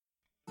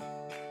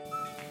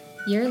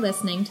You're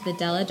listening to the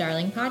Della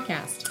Darling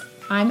podcast.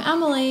 I'm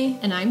Emily.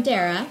 And I'm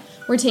Dara.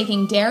 We're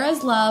taking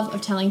Dara's love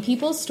of telling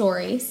people's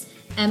stories,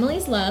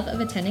 Emily's love of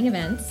attending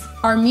events,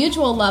 our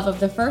mutual love of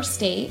the first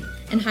date,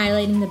 and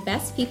highlighting the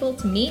best people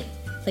to meet,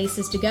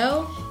 places to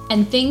go,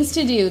 and things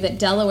to do that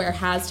Delaware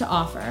has to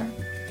offer.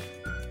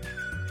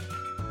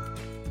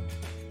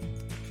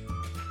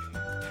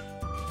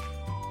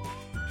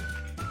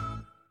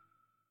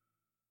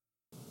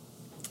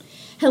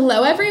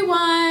 Hello,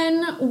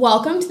 everyone.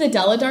 Welcome to the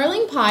Della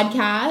Darling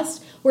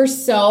podcast. We're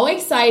so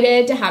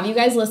excited to have you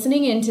guys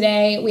listening in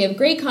today. We have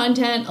great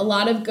content, a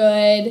lot of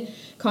good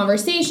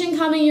conversation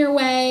coming your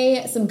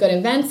way, some good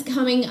events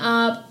coming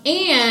up,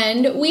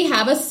 and we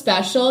have a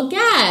special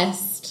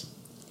guest.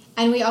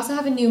 And we also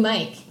have a new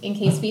mic in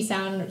case we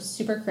sound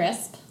super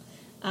crisp,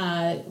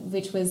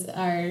 which was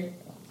our...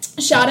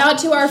 Shout out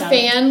to our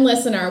fan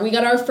listener. We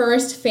got our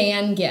first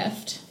fan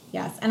gift.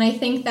 Yes, and I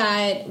think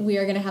that we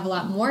are going to have a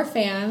lot more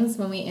fans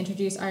when we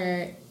introduce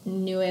our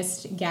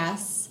newest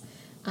guests,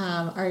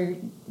 our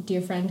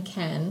dear friend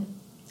Ken.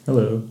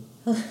 Hello.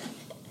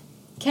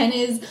 Ken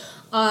is,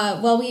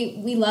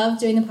 we love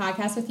doing the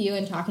podcast with you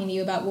and talking to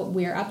you about what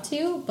we're up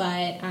to,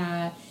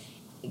 but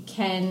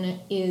Ken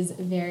is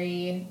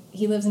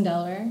he lives in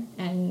Delaware,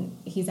 and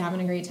he's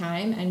having a great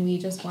time, and we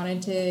just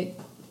wanted to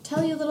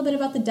tell you a little bit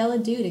about the Della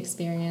Dude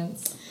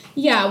experience.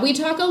 Yeah, we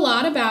talk a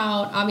lot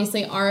about,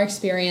 obviously, our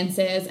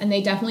experiences, and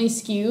they definitely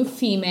skew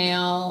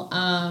female,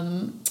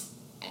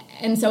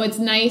 and so it's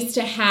nice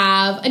to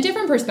have a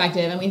different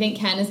perspective, and we think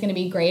Ken is going to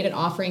be great at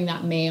offering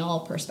that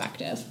male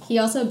perspective. He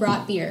also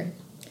brought beer.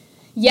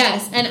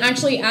 Yes, and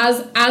actually,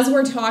 as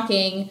we're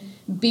talking,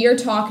 Beer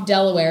Talk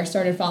Delaware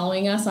started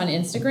following us on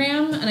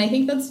Instagram, and I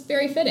think that's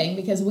very fitting,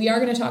 because we are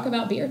going to talk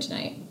about beer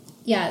tonight.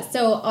 Yeah,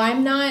 so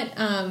I'm not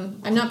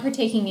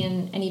partaking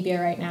in any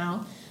beer right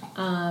now.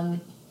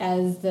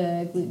 As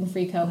the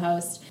gluten-free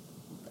co-host.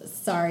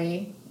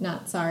 Sorry,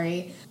 not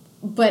sorry.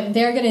 But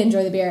they're going to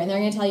enjoy the beer, and they're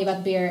going to tell you about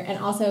the beer. And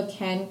also,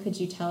 Ken, could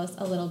you tell us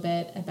a little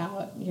bit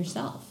about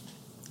yourself?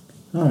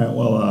 All right,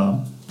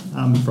 well,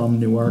 I'm from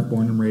Newark,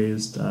 born and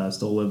raised,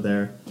 still live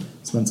there.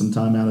 Spent some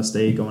time out of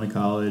state going to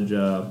college.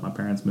 My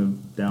parents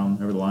moved down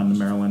over the line to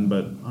Maryland,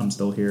 but I'm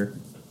still here.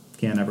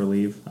 Can't ever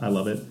leave. I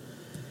love it.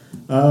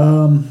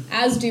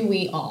 As do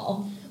we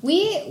all.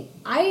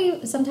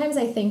 Sometimes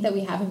I think that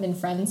we haven't been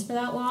friends for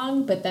that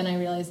long, but then I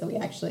realize that we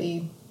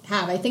actually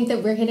have. I think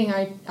that we're hitting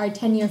our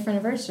 10-year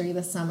anniversary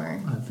this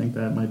summer. I think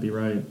that might be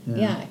right.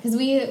 Yeah, because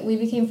we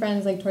became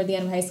friends like toward the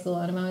end of high school,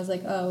 and I'm always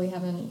like, oh, we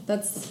haven't.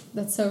 That's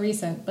so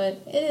recent,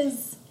 but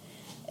it's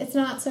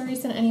not so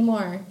recent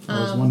anymore.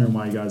 I was wondering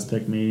why you guys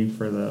picked me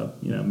for the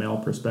male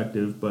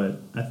perspective, but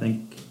I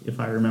think if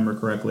I remember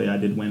correctly, I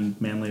did win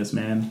Manliest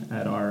Man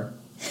at our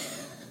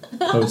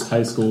post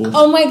high school.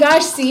 Oh my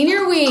gosh,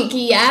 senior week,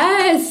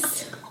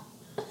 yes.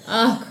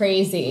 Oh,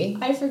 crazy.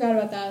 I forgot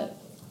about that.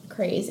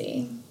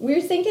 Crazy. We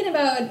were thinking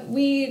about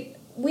we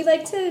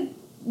like to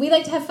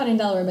have fun in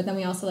Delaware, but then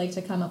we also like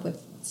to come up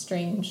with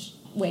strange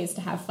ways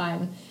to have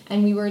fun.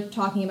 And we were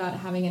talking about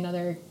having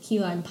another key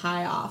lime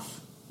pie off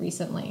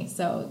recently.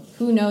 So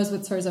who knows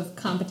what sorts of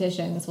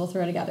competitions we'll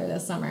throw together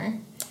this summer.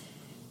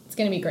 It's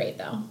going to be great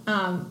though.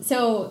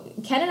 So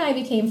Ken and I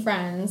became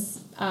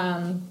friends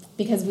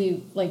because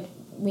we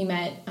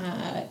met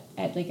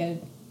at like a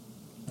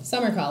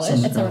summer college.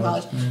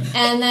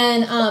 And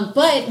then,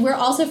 but we're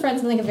also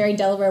friends in like a very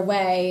Delaware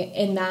way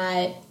in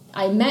that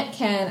I met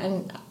Ken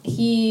and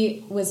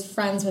he was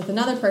friends with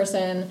another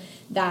person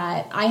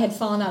that I had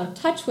fallen out of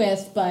touch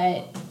with,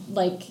 but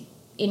like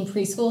in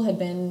preschool had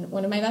been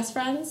one of my best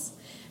friends.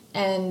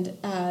 And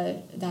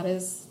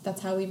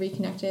that's how we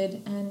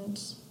reconnected and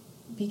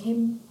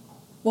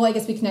I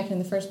guess we connected in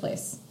the first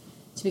place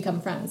to become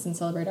friends and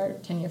celebrate our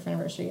 10-year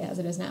anniversary as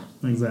it is now.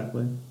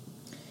 Exactly.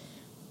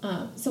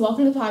 So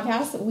welcome to the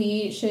podcast.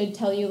 We should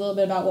tell you a little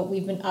bit about what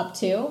we've been up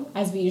to,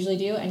 as we usually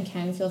do, and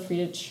Ken, feel free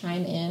to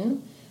chime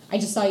in. I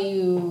just saw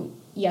you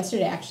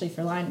yesterday, actually,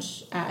 for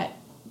lunch at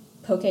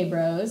Poke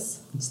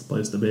Bros. It's the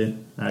place to be.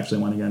 I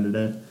actually went again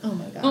today. Oh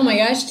my god! Oh my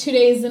gosh, 2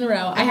 days in a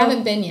row. I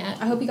haven't been yet.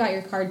 I hope you got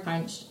your card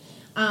punched.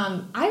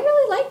 I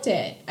really liked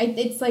it.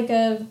 It's like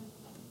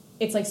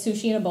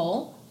sushi in a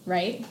bowl.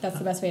 Right? That's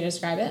the best way to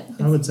describe it.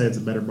 I would say it's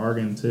a better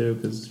bargain, too,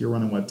 because you're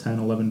running, $10,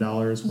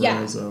 $11,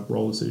 whereas a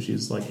roll of sushi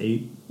is like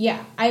 $8.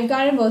 Yeah. I've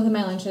gotten both of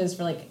my lunches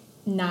for like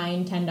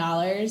 $9,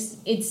 $10.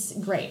 It's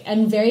great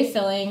and very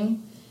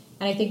filling.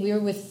 And I think we were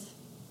with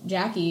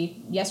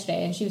Jackie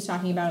yesterday, and she was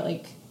talking about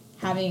like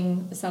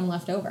having some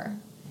left over.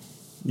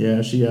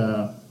 Yeah, she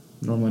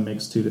normally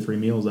makes 2 to 3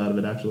 meals out of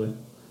it, actually.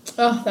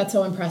 Oh, that's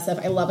so impressive.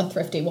 I love a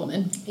thrifty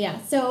woman. Yeah.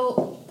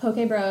 So,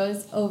 Poke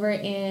Bros over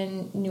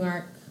in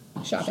Newark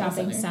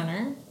Shopping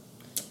Center,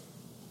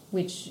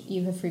 which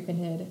you have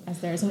frequented, as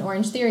there's an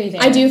Orange Theory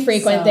there. I do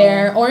frequent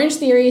there. Orange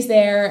Theory's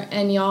there,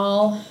 and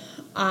y'all,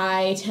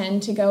 I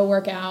tend to go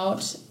work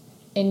out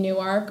in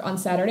Newark on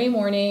Saturday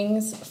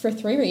mornings for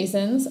 3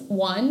 reasons.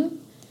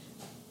 1,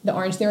 the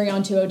Orange Theory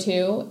on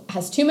 202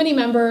 has too many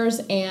members,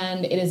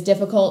 and it is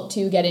difficult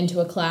to get into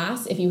a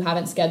class if you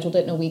haven't scheduled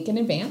it in a week in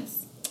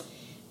advance.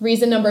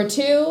 Reason number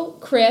 2,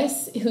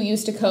 Chris, who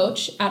used to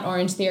coach at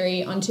Orange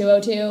Theory on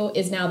 202,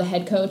 is now the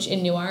head coach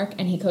in Newark,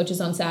 and he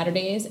coaches on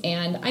Saturdays,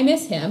 and I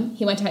miss him.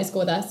 He went to high school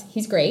with us.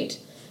 He's great.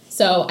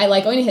 So I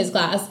like going to his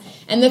class.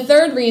 And the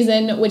third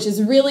reason, which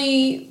is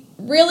really,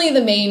 really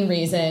the main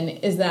reason,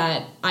 is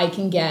that I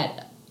can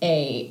get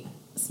a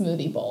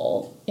smoothie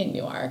bowl in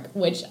Newark,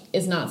 which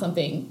is not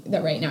something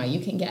that right now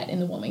you can get in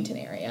the Wilmington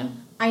area.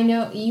 I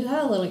know you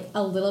have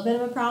a little bit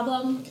of a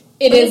problem.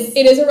 It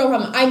is a real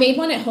problem. I made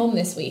one at home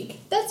this week.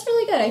 That's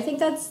really good. I think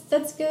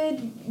that's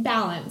good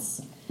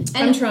balance.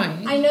 And I'm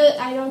trying. I know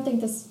I don't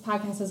think this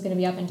podcast is going to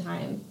be up in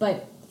time,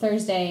 but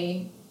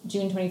Thursday,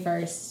 June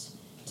 21st,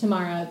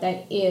 tomorrow,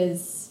 that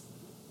is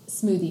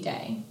Smoothie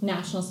Day,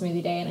 National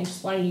Smoothie Day, and I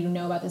just wanted you to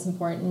know about this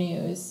important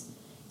news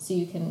so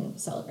you can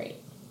celebrate.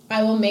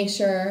 I will make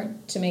sure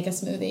to make a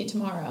smoothie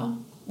tomorrow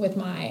with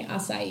my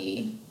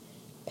acai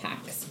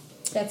packs.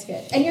 That's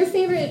good. And your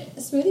favorite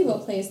smoothie bowl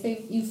place,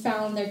 you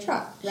found their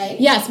truck, right?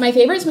 Yes, my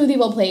favorite smoothie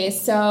bowl place.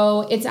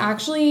 So it's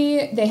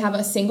actually, they have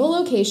a single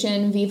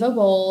location, Viva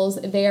Bowls.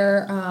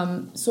 They're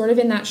sort of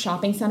in that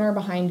shopping center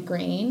behind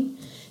Grain.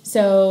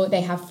 So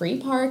they have free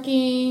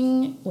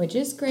parking, which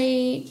is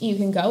great. You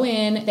can go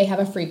in. They have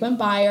a frequent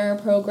buyer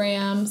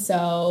program.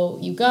 So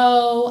you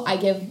go,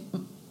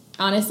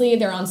 honestly,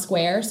 they're on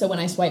Square, so when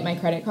I swipe my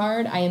credit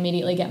card, I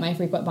immediately get my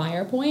frequent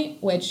buyer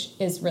point, which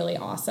is really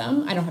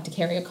awesome. I don't have to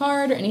carry a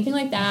card or anything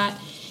like that,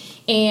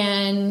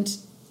 and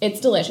it's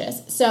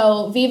delicious.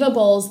 So Viva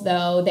Bowls,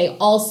 though, they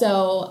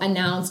also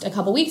announced a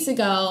couple weeks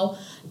ago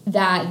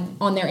that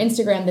on their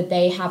Instagram that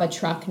they have a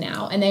truck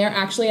now, and they are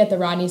actually at the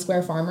Rodney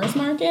Square Farmers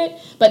Market.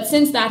 But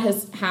since that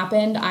has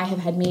happened, I have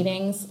had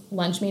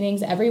lunch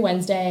meetings every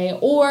Wednesday,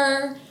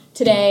 or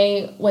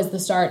today was the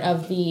start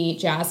of the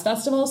Jazz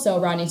Festival, so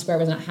Rodney Square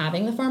was not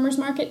having the farmer's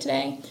market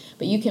today.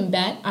 But you can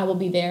bet I will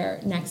be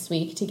there next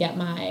week to get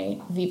my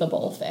Viva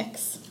Bowl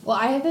fix. Well,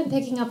 I have been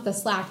picking up the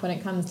slack when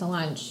it comes to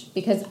lunch,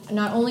 because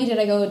not only did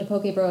I go to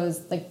Poke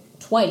Bros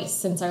twice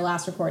since our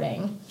last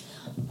recording,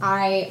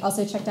 I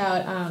also checked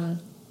out,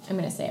 I'm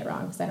going to say it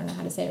wrong because I don't know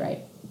how to say it right,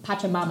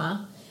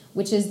 Pachamama,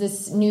 which is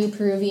this new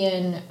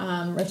Peruvian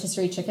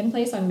rotisserie chicken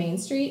place on Main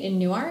Street in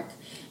Newark.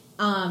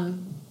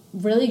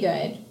 Really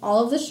good.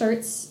 All of the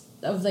shirts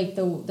of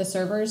the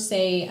servers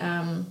say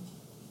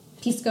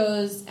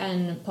piscos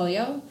and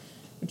pollo,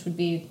 which would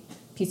be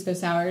pisco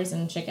sours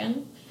and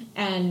chicken.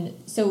 And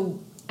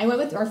so I went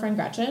with our friend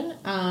Gretchen.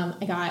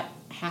 I got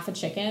half a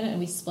chicken and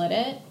we split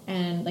it,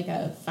 and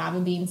a fava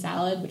bean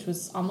salad, which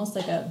was almost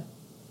like a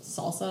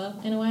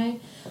salsa in a way.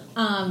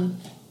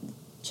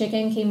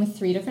 Chicken came with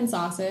 3 different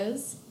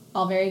sauces,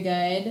 all very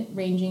good,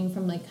 ranging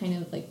from there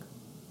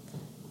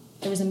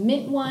was a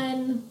mint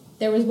one.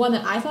 There was one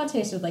that I thought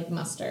tasted like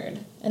mustard.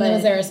 And then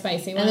was there a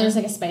spicy one? And there was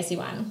a spicy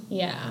one.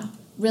 Yeah.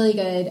 Really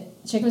good.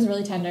 Chicken was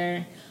really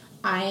tender.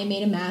 I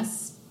made a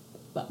mess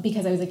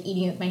because I was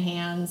eating it with my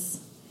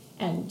hands,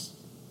 and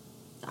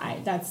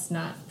that's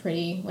not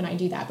pretty when I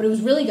do that. But it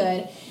was really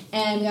good.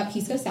 And we got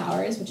pisco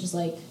sours, which is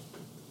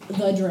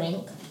the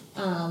drink.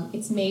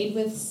 It's made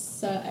with,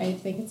 I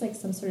think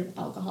it's some sort of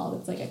alcohol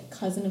that's a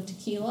cousin of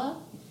tequila.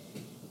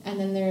 And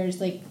then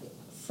there's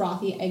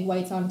frothy egg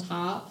whites on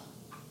top.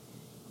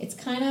 It's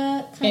kind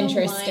of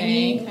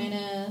interesting.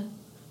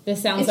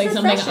 This sounds like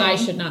refreshing. Something I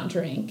should not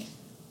drink,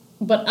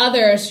 but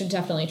others should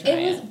definitely try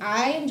it.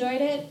 I enjoyed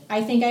it.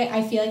 I think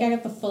I feel like I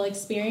got the full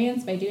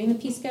experience by doing the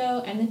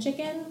pisco and the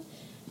chicken.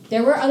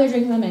 There were other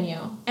drinks on the menu,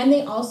 and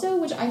they also,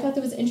 which I thought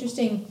that was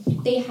interesting,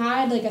 they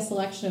had a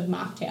selection of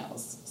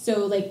mocktails.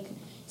 So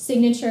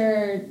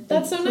signature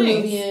that's so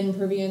Peruvian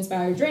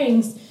inspired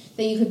drinks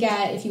that you could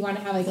get if you want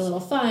to have a little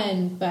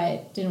fun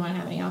but didn't want to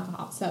have any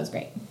alcohol. So that was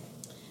great.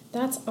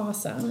 That's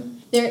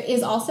awesome. There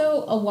is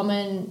also a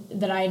woman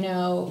that I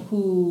know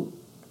who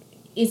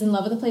is in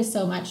love with the place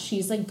so much,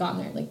 she's gone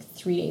there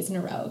 3 days in a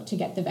row to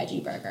get the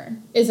veggie burger.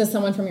 Is this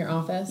someone from your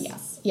office?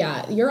 Yes.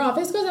 Yeah, your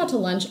office goes out to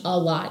lunch a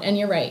lot, and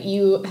you're right.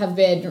 You have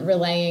been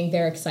relaying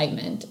their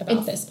excitement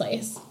about this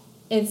place.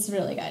 It's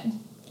really good.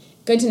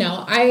 Good to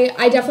know.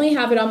 I definitely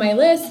have it on my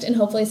list, and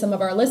hopefully some of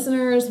our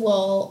listeners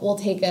will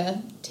take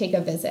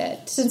a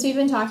visit. Since we've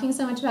been talking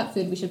so much about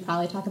food, we should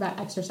probably talk about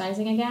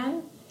exercising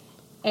again.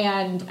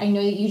 And I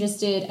know that you just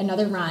did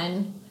another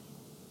run,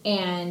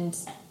 and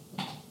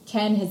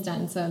Ken has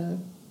done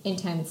some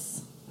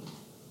intense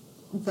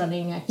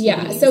running activities.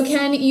 Yeah, so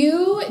Ken,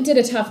 you did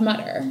a Tough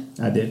Mudder.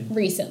 I did.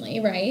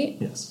 Recently, right?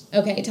 Yes.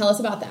 Okay, tell us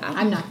about that.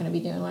 I'm not going to be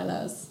doing one of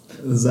those.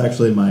 This is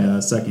actually my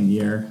second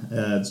year.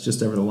 It's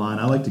just over the line.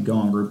 I like to go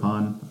on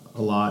Groupon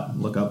a lot,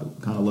 look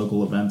up kind of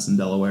local events in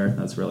Delaware.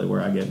 That's really where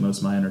I get most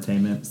of my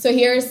entertainment. So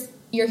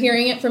you're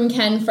hearing it from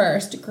Ken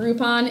first.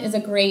 Groupon is a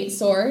great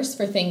source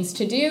for things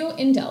to do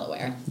in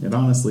Delaware. It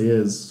honestly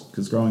is,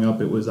 because growing up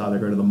it was either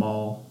go to the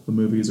mall, the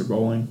movies, or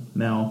bowling.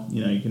 Now,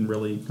 you can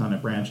really kind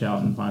of branch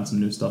out and find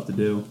some new stuff to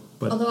do.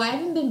 But although I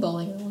haven't been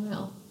bowling in a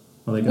while.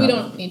 Well, we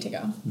don't need to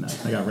go. No,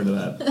 I got rid of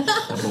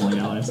that bowling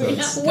alley. So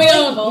we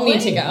don't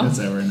need to go. It's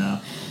over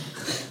now.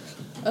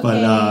 Okay.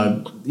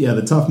 But,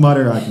 the Tough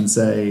Mudder, I can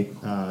say,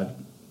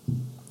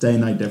 day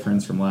and night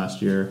difference from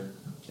last year.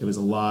 It was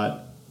a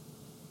lot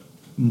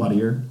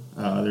muddier.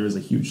 There was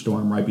a huge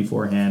storm right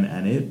beforehand,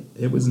 and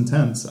it was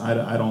intense.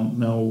 I don't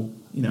know,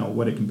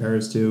 what it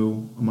compares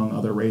to among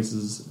other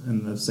races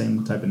in the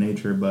same type of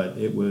nature, but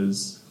it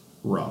was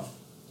rough.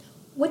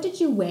 What did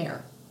you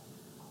wear?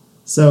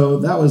 So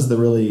that was the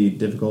really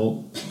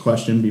difficult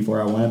question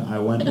before I went. I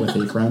went with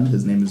a friend.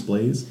 His name is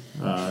Blaze.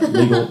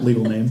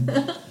 Legal name.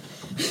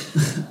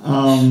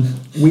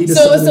 We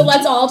decided, So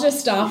let's all just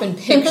stop and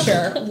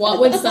picture what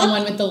would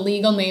someone with the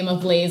legal name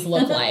of Blaze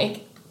look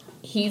like.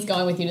 He's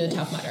going with you to the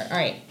Tough Mudder. All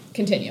right,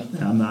 continue.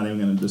 I'm not even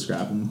going to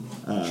describe him.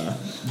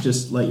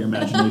 Just let your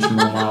imagination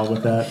run wild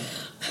with that.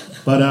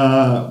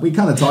 But we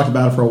kind of talked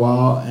about it for a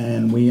while,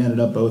 and we ended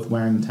up both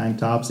wearing tank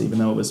tops, even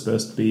though it was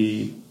supposed to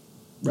be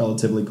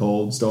relatively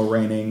cold, still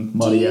raining,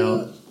 muddy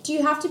out. Do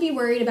you have to be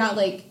worried about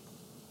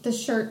the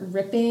shirt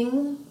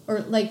ripping,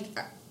 or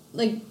are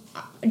you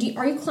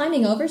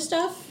climbing over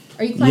stuff?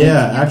 Are you climbing?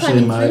 Yeah,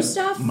 actually, through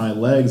stuff? my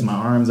legs, my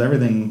arms,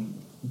 everything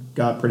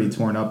got pretty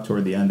torn up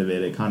toward the end of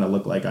it. It kind of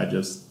looked like I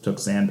just took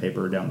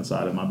sandpaper down the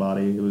side of my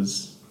body. It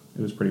was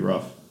pretty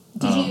rough.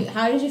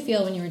 How did you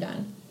feel when you were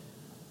done?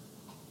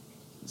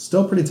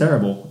 Still pretty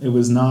terrible. It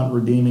was not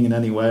redeeming in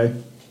any way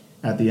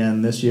at the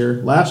end this year.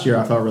 Last year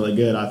I felt really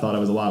good. I thought I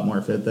was a lot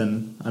more fit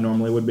than I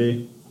normally would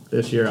be.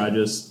 This year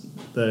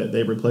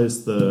they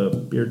replaced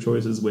the beer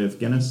choices with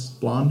Guinness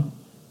Blonde.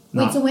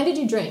 Wait, so when did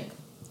you drink?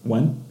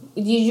 When?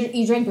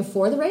 You drank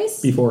before the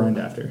race? Before and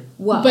after.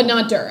 Whoa. But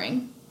not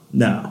during.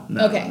 No.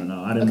 Okay.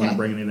 No. I didn't want to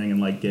bring anything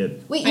and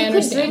get... Wait, I you could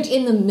understand. drink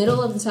in the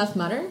middle of the Tough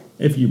Mudder?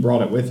 If you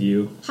brought it with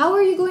you. How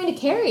are you going to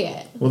carry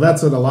it? Well,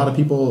 that's what a lot of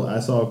people...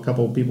 I saw a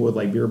couple of people with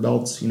beer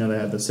belts. They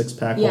had the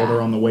 6-pack holder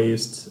on the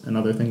waist and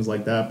other things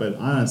like that. But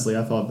honestly,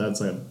 I thought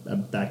that's a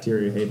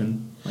bacteria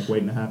haven,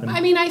 waiting to happen.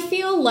 I mean, I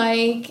feel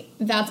like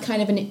that's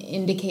kind of an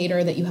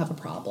indicator that you have a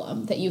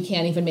problem, that you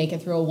can't even make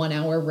it through a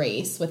 1-hour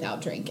race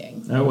without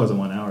drinking. That wasn't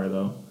 1 hour,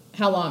 though.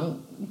 How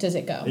long does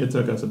it go? It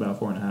took us about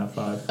 4.5,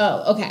 5.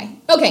 Oh, okay.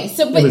 Okay,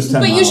 so but was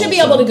 10 you should be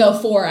miles, able so- to go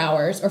 4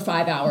 hours or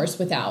 5 hours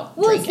without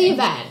Well, drinking. it's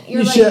the event.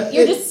 It's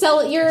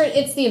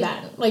the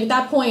event. At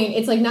that point,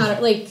 it's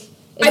not it's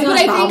not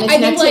a problem. It's I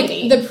an think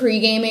activity. the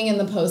pre-gaming and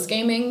the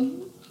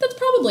post-gaming, that's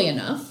probably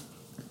enough.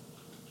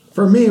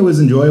 For me, it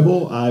was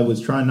enjoyable. I was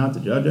trying not to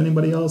judge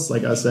anybody else.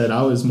 Like I said,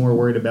 I was more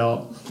worried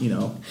about,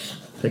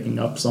 picking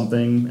up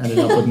something, ended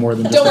up with more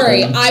than just Don't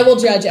worry, a thing. I will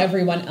judge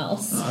everyone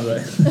else.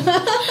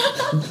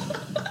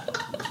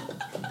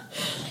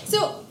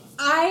 So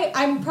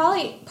I'm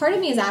probably, part of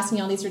me is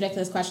asking all these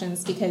ridiculous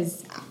questions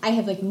because I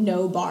have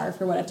no bar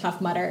for what a Tough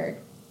Mudder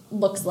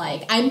looks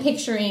like. I'm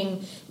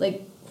picturing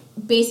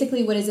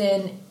basically what is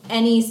in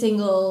any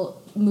single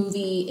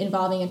movie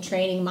involving a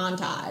training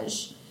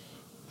montage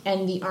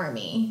and the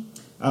army.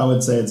 I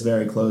would say it's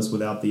very close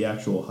without the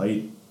actual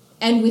height.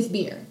 And with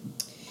beer.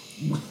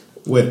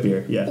 With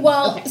beer, yeah.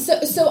 Well, Okay.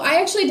 so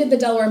I actually did the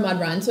Delaware Mud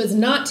Run, so it's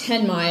not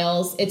 10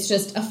 miles. It's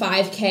just a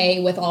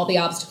 5K with all the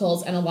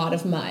obstacles and a lot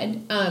of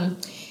mud.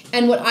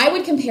 And what I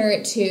would compare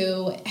it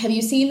to, have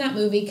you seen that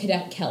movie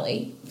Cadet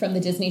Kelly from the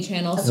Disney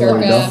Channel?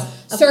 Hilary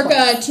Duff.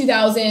 Circa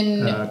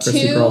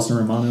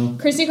 2002.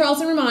 Christy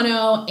Carlson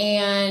Romano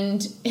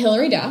and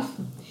Hilary Duff.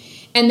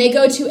 And they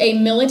go to a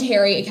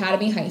military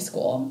academy high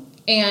school.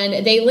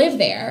 And they live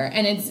there,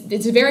 and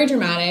it's very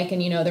dramatic, and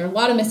there are a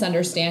lot of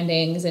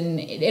misunderstandings, and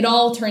it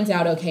all turns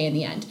out okay in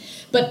the end.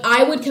 But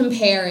I would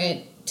compare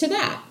it to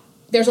that.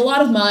 There's a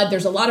lot of mud.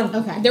 There's a lot of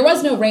There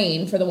was no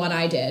rain for the one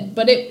I did,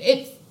 but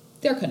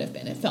there could have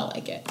been. It felt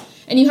like it.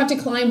 And you have to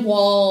climb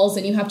walls,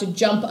 and you have to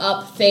jump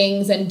up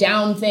things and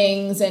down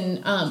things.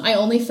 And I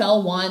only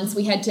fell once.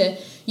 We had to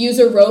use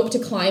a rope to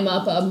climb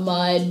up a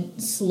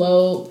mud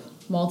slope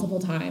multiple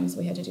times.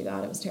 We had to do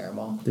that. It was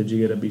terrible. Did you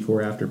get a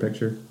before-after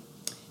picture?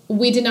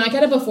 We did not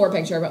get a before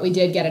picture, but we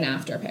did get an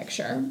after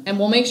picture. And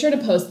we'll make sure to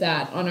post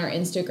that on our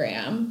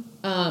Instagram.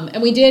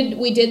 And we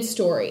did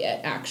story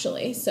it,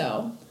 actually.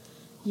 So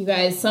you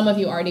guys, some of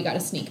you already got a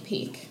sneak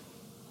peek.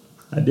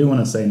 I do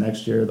want to say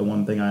next year, the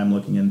one thing I am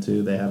looking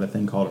into, they have a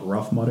thing called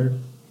Rough Mudder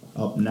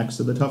up next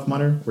to the Tough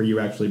Mudder, where you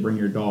actually bring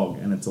your dog,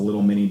 and it's a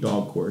little mini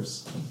dog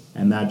course.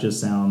 And that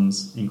just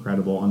sounds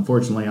incredible.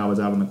 Unfortunately, I was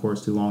out on the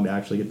course too long to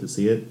actually get to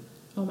see it.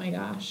 Oh my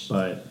gosh.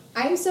 But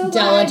I'm so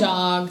Della glad.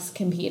 dogs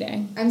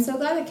competing. I'm so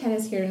glad that Ken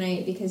is here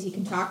tonight because he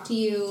can talk to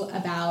you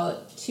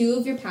about two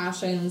of your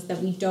passions that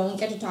we don't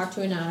get to talk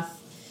to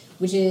enough,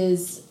 which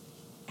is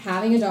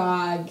having a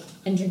dog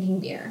and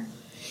drinking beer.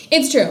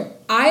 It's true.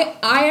 I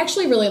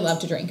actually really love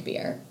to drink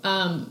beer.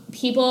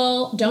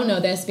 People don't know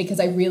this because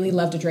I really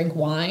love to drink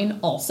wine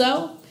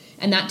also,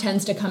 and that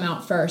tends to come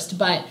out first.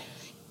 But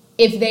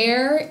if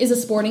there is a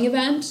sporting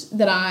event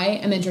that I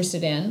am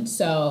interested in,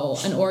 so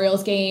an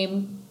Orioles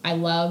game, I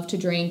love to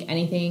drink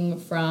anything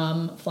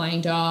from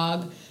Flying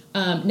Dog.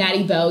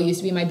 Natty Boh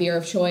used to be my beer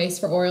of choice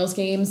for Orioles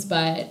games,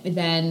 but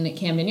then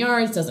Camden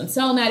Yards doesn't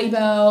sell Natty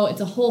Boh.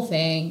 It's a whole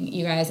thing,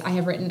 you guys. I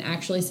have written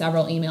actually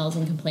several emails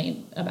and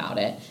complaint about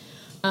it.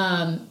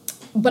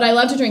 But I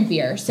love to drink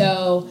beer,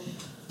 so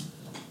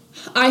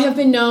I have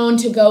been known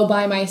to go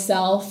by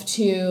myself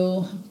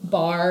to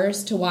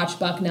bars to watch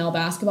Bucknell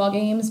basketball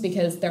games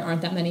because there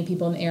aren't that many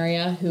people in the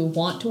area who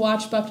want to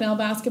watch Bucknell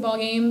basketball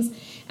games.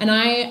 And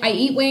I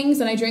eat wings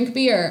and I drink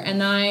beer,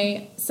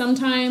 and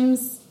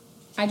sometimes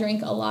I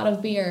drink a lot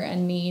of beer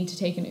and need to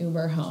take an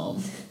Uber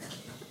home.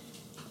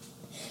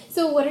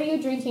 So what are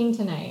you drinking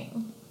tonight?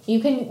 You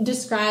can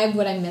describe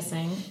what I'm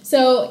missing.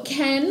 So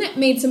Ken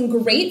made some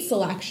great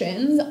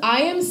selections.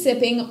 I am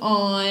sipping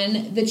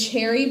on the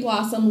Cherry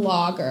Blossom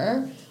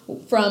Lager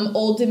from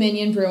Old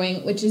Dominion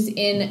Brewing, which is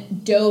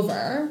in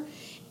Dover.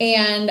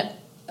 And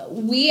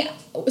we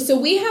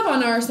have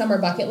on our summer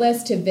bucket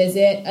list to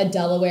visit a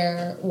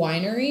Delaware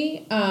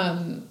winery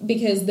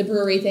because the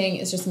brewery thing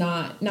is just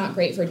not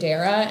great for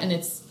Dara, and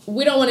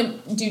we don't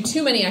want to do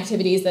too many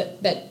activities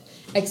that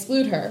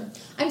exclude her.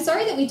 I'm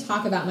sorry that we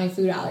talk about my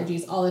food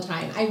allergies all the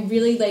time. I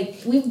really I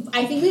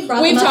think we've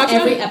brought them up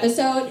every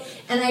episode,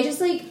 and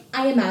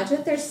I imagine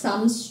that there's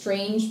some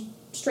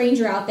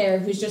stranger out there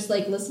who's just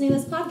listening to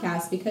this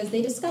podcast because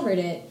they discovered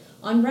it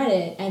on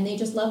Reddit and they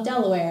just love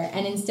Delaware,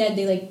 and instead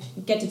they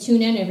get to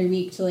tune in every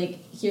week to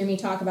hear me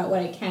talk about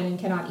what I can and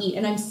cannot eat.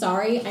 And I'm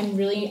sorry,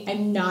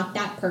 I'm not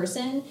that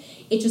person.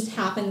 It just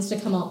happens to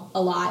come up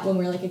a lot when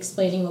we're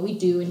explaining what we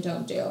do and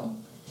don't do.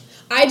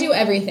 I do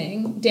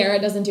everything. Dara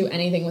doesn't do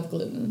anything with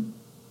gluten.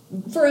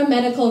 For a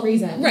medical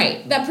reason.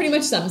 Right. That pretty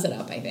much sums it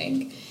up, I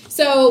think.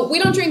 So we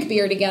don't drink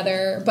beer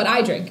together, but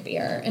I drink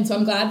beer. And so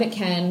I'm glad that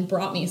Ken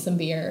brought me some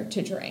beer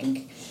to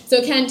drink.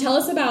 So Ken, tell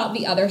us about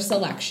the other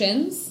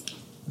selections.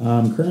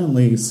 I'm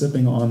currently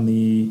sipping on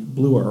the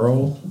Blue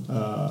Earl,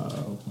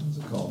 what is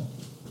it called?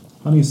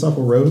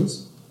 Honeysuckle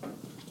Rose.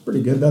 It's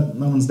pretty good. That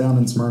one's down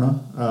in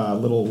Smyrna, a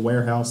little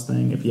warehouse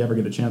thing. If you ever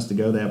get a chance to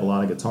go, they have a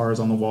lot of guitars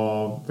on the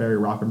wall, very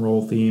rock and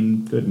roll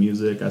themed, good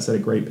music. I said a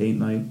great paint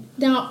night.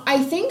 Now,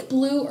 I think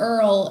Blue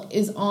Earl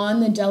is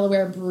on the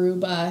Delaware Brew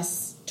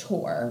Bus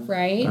tour,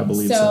 right? I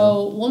believe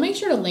so. We'll make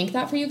sure to link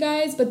that for you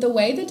guys. But the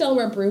way the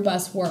Delaware Brew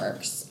Bus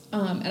works,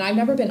 and I've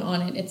never been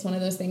on it. It's one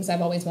of those things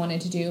I've always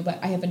wanted to do, but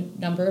I have a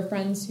number of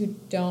friends who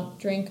don't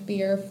drink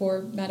beer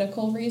for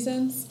medical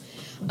reasons.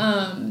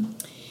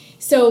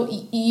 So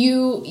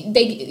you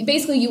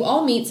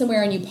all meet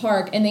somewhere and you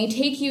park, and they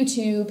take you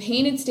to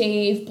Painted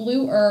Stave,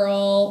 Blue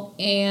Earl,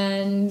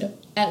 and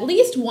at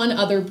least one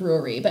other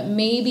brewery, but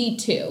maybe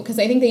two, because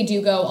I think they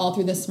do go all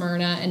through the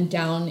Smyrna and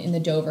down in the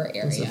Dover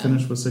area. Does it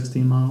finish with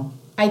 16 Mile?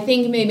 I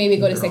think maybe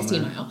go to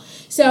 16 Mile.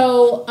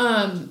 So,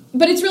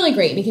 but it's really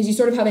great because you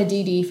sort of have a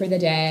DD for the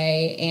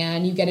day,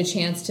 and you get a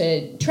chance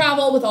to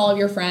travel with all of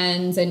your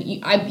friends, and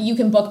you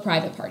can book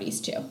private parties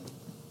too.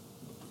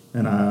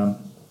 And I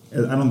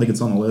don't think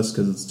it's on the list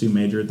because it's too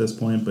major at this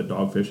point, but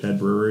Dogfish Head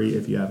Brewery,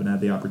 if you haven't had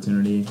the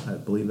opportunity, I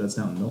believe that's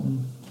down in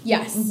Milton.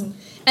 Yes. Mm-hmm.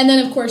 And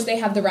then, of course, they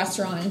have the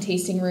restaurant and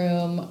tasting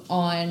room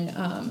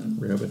on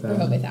Rehoboth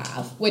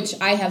Ave, which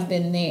I have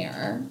been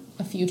there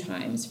a few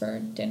times for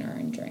dinner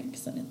and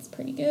drinks, and it's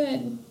pretty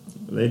good.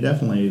 They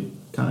definitely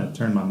kind of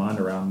turned my mind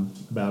around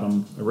about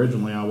them.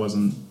 Originally, I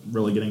wasn't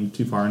really getting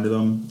too far into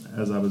them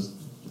as I was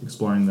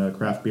exploring the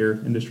craft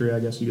beer industry, I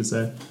guess you could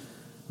say.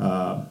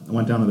 I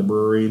went down to the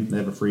brewery. They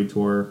have a free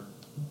tour.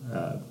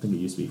 I think it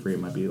used to be free. It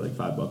might be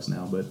 $5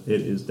 now, but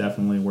it is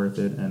definitely worth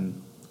it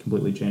and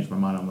completely changed my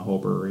mind on the whole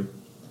brewery.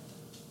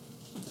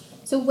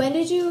 So when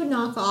did you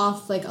knock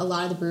off a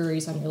lot of the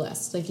breweries on your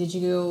list? Did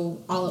you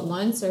go all at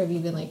once, or have you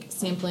been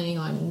sampling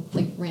on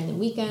random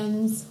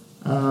weekends?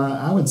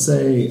 I would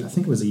say I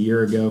think it was a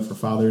year ago for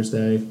Father's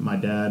Day. My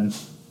dad,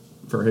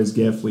 for his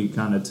gift, we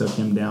kind of took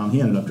him down.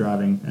 He ended up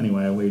driving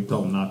anyway. We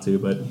told him not to,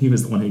 but he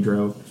was the one who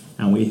drove.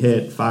 And we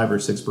hit 5 or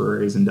 6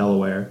 breweries in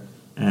Delaware.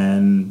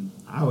 And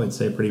I would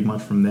say pretty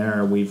much from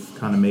there, we've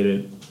kind of made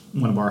it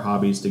one of our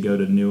hobbies to go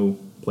to new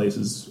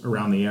places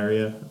around the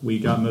area. We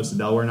got most of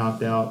Delaware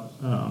knocked out.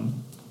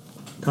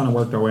 Kind of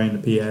worked our way into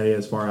PA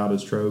as far out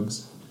as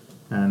Trogs.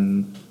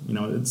 And,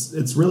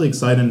 it's really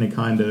exciting to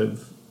kind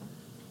of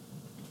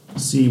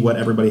see what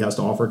everybody has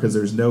to offer, because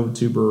there's no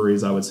 2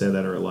 breweries, I would say,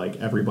 that are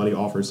everybody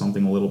offers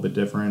something a little bit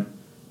different.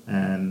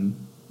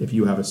 And if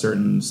you have a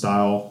certain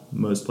style,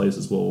 most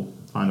places will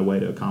find a way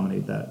to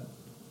accommodate that.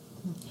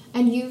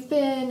 And you've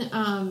been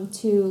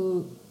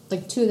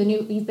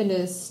you've been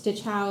to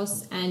Stitch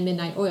House and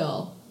Midnight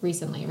Oil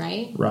recently,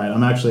 right? Right.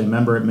 I'm actually a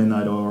member at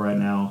Midnight Oil right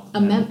now. I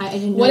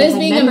didn't know what is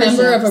being a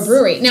member of a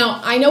brewery?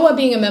 Now, I know what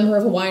being a member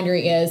of a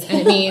winery is, and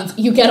it means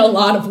you get a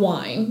lot of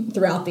wine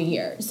throughout the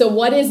year. So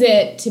what is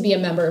it to be a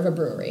member of a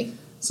brewery?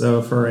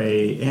 So for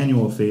a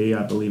annual fee,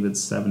 I believe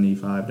it's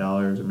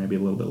 $75 or maybe a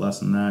little bit less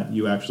than that.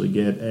 You actually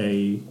get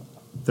a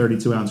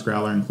 32-ounce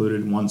growler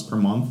included once per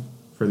month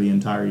for the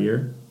entire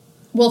year.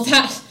 Well,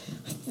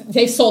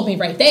 they sold me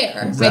right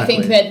there. Exactly.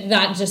 I think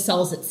that just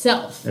sells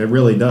itself. It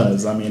really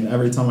does. I mean,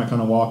 every time I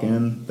kind of walk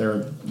in,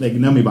 they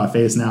know me by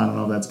face now. I don't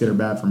know if that's good or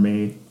bad for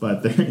me,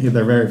 but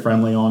they're very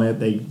friendly on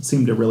it. They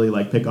seem to really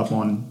pick up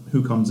on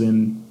who comes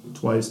in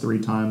 2, 3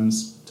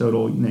 times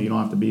total. You don't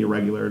have to be a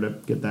regular to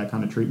get that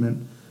kind of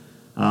treatment.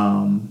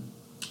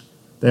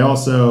 They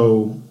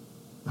also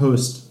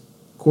host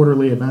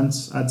quarterly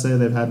events. I'd say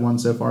they've had one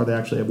so far. They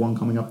actually have one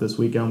coming up this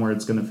weekend where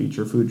it's going to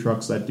feature food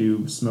trucks that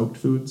do smoked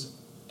foods.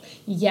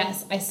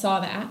 Yes, I saw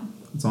that.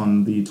 It's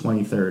on the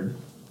 23rd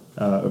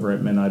over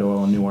at Midnight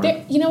Oil in Newark.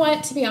 You know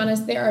what? To be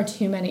honest, there are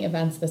too many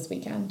events this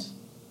weekend.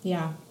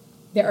 Yeah.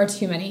 There are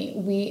too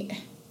many.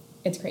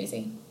 It's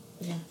crazy.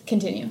 Yeah.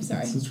 Continue.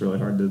 Sorry. It's really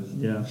hard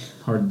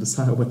to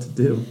decide what to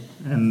do.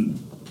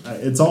 And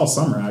it's all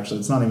summer, actually.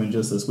 It's not even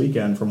just this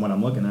weekend from what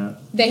I'm looking at.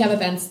 They have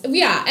events.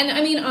 Yeah, and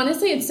I mean,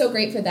 honestly, it's so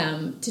great for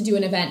them to do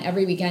an event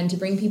every weekend to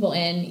bring people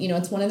in. You know,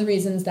 it's one of the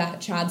reasons that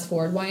Chad's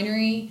Ford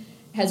Winery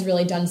has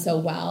really done so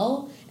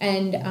well.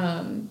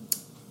 And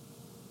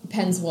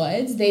Penn's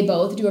Woods, they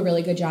both do a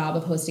really good job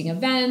of hosting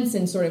events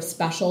and sort of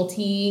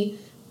specialty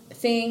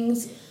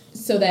things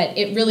so that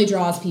it really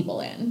draws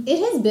people in. It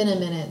has been a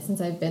minute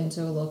since I've been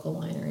to a local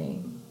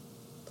winery.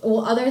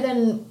 Well, other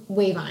than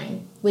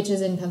Wayvine, which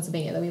is in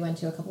Pennsylvania that we went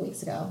to a couple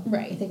weeks ago.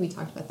 Right. I think we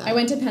talked about that. I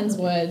went to Penn's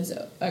Woods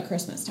at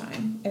Christmas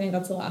time. I think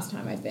that's the last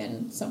time I've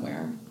been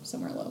somewhere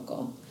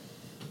local.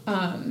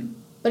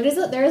 But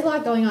there is a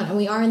lot going on, and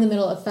we are in the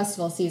middle of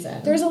festival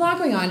season. There's a lot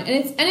going on, and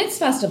it's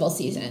festival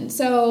season.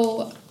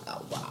 So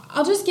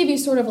I'll just give you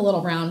sort of a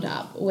little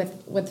roundup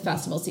with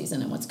festival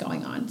season and what's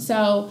going on.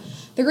 So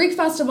the Greek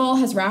festival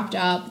has wrapped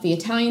up. The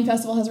Italian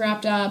festival has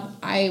wrapped up.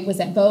 I was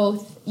at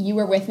both. You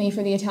were with me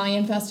for the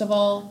Italian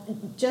festival.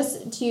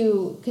 Just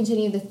to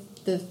continue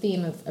the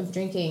theme of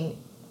drinking,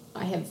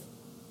 I have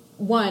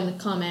one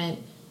comment.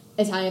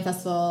 Italian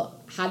festival,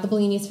 had the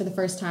Bellinis for the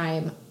first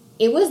time.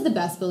 It was the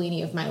best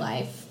Bellini of my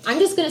life. I'm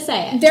just going to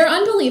say it. They're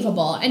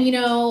unbelievable. And, you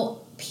know,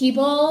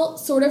 people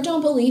sort of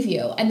don't believe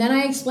you. And then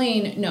I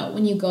explain, no,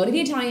 when you go to the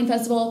Italian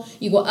festival,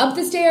 you go up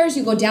the stairs,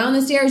 you go down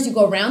the stairs, you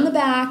go around the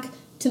back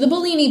to the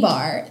Bellini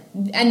bar,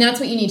 and that's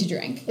what you need to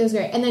drink. It was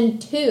great. And then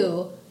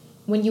two,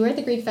 when you were at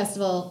the Greek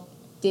festival,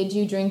 did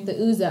you drink the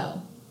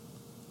ouzo?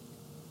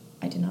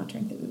 I did not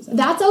drink the ouzo.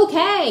 That's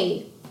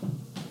okay.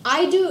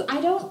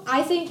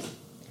 I think,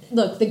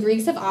 look, the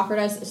Greeks have offered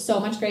us so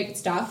much great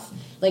stuff.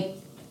 Like,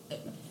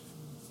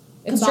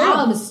 It's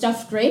kebabs, true.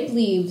 stuffed grape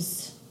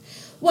leaves,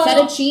 Well,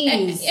 feta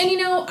cheese. And you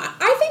know,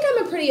 I think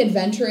I'm a pretty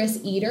adventurous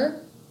eater,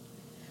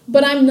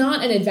 but I'm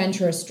not an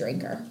adventurous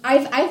drinker.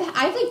 I've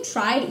like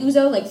tried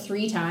ouzo like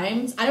 3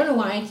 times. I don't know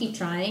why I keep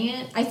trying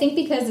it. I think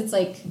because it's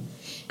like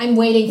I'm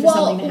waiting for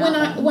something to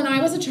happen. When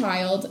I was a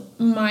child,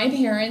 my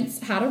parents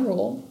had a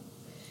rule.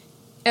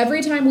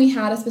 Every time we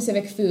had a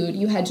specific food,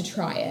 you had to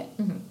try it.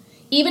 Mm-hmm.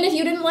 Even if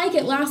you didn't like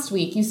it last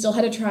week, you still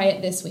had to try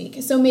it this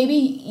week. So maybe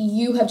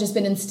you have just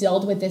been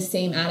instilled with this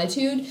same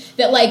attitude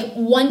that, like,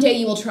 one day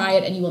you will try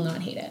it and you will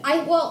not hate it.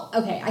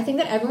 I think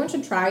that everyone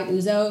should try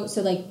ouzo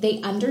so, like,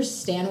 they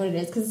understand what it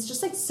is, because it's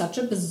just, like, such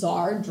a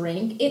bizarre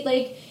drink.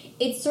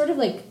 It's sort of,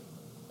 like,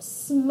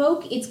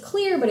 smoke. It's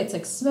clear, but it's,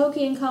 like,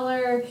 smoky in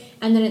color,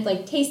 and then it,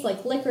 like, tastes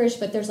like licorice,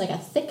 but there's, like, a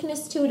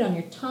thickness to it on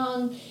your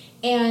tongue,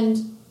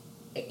 and...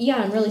 Yeah,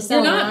 I'm really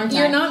selling it, aren't I?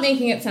 You're not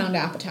making it sound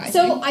appetizing.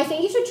 So I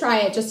think you should try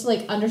it just to,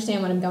 like,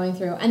 understand what I'm going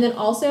through. And then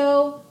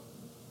also,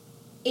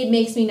 it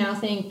makes me now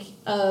think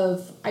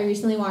of... I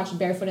recently watched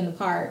Barefoot in the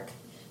Park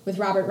with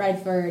Robert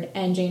Redford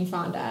and Jane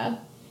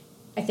Fonda.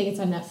 I think it's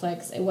on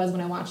Netflix. It was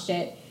when I watched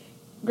it.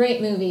 Great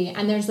movie.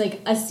 And there's,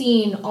 like, a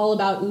scene all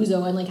about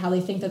ouzo and, like, how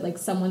they think that, like,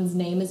 someone's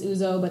name is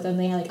ouzo, but then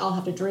they, like, all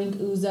have to drink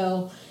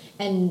ouzo.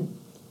 And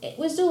it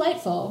was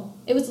delightful.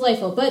 It was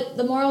delightful. But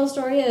the moral of the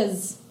story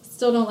is,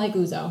 still don't like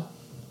ouzo.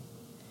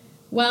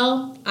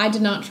 Well, I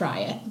did not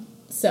try it,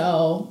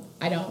 so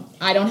I don't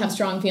have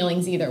strong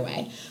feelings either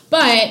way.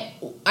 But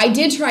I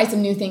did try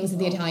some new things at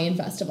the Italian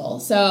festival.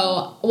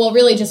 So, well,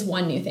 really just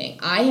one new thing.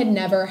 I had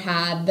never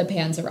had the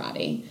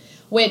panzerotti,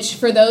 which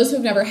for those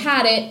who've never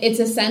had it, it's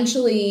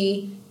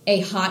essentially a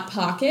hot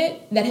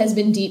pocket that has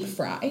been deep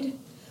fried,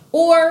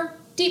 or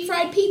deep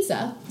fried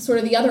pizza, sort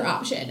of the other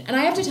option. And I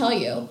have to tell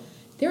you,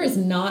 there is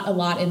not a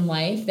lot in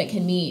life that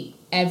can meet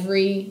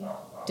every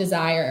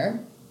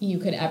desire you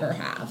could ever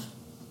have.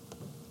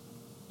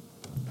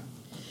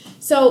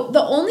 So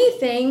the only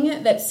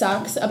thing that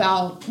sucks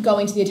about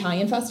going to the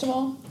Italian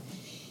festival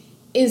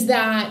is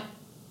that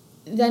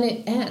then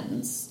it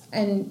ends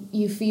and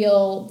you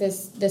feel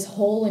this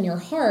hole in your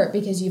heart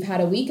because you've had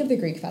a week of the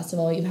Greek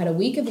festival, you've had a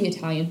week of the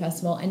Italian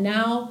festival, and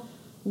now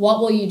what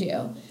will you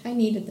do? I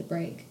needed the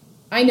break.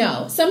 I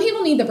know. Some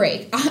people need the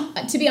break.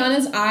 To be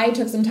honest, I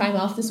took some time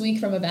off this week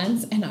from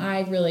events and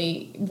I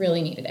really,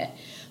 really needed it.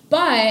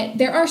 But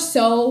there are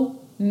so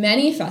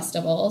many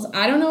festivals.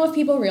 I don't know if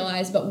people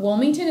realize, but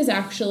Wilmington is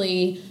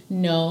actually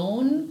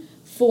known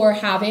for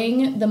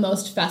having the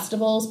most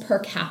festivals per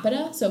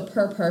capita, so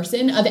per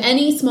person, of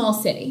any small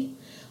city.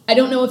 I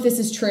don't know if this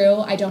is true.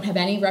 I don't have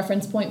any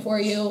reference point for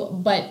you,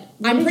 but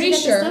I'm pretty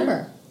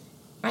sure.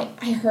 I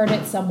heard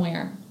it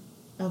somewhere.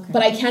 Okay.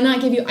 But I cannot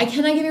give you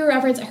a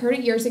reference. I heard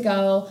it years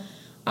ago.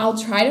 I'll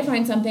try to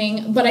find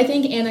something, but I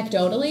think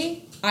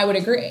anecdotally, I would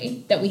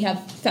agree that we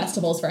have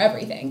festivals for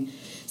everything.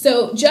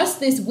 So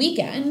just this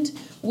weekend,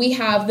 we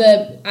have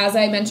as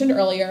I mentioned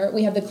earlier,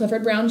 we have the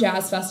Clifford Brown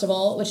Jazz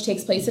Festival, which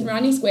takes place in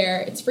Rodney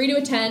Square. It's free to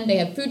attend. They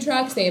have food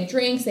trucks, they have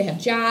drinks, they have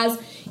jazz.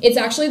 It's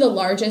actually the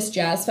largest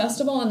jazz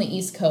festival on the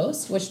East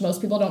Coast, which most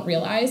people don't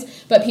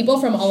realize. But people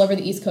from all over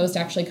the East Coast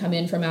actually come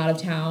in from out of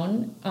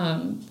town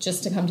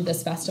just to come to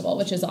this festival,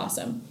 which is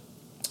awesome.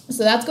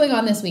 So that's going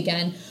on this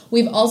weekend.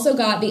 We've also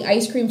got the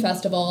Ice Cream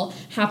Festival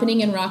happening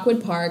in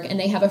Rockwood Park, and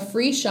they have a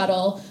free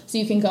shuttle, so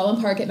you can go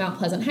and park at Mount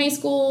Pleasant High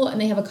School, and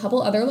they have a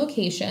couple other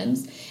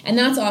locations. And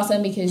that's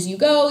awesome because you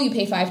go, you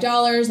pay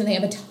 $5, and they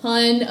have a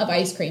ton of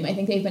ice cream. I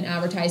think they've been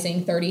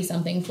advertising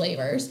 30-something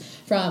flavors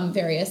from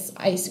various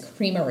ice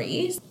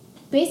creameries.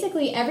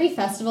 Basically, every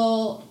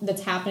festival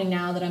that's happening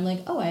now that I'm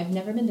like, oh, I've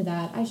never been to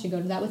that. I should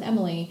go to that with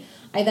Emily.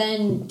 I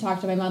then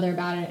talked to my mother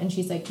about it, and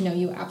she's like, no,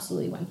 you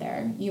absolutely went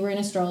there. You were in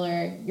a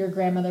stroller. Your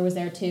grandmother was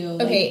there, too.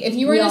 Okay, if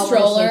you were in a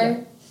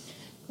stroller...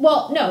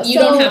 Well, no. You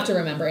don't have to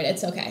remember it.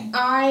 It's okay.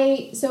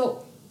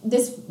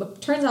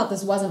 Turns out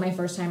this wasn't my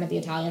first time at the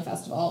Italian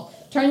Festival.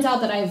 Turns out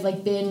that I've,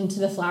 been to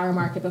the flower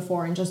market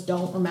before and just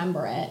don't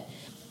remember it.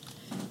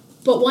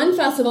 But one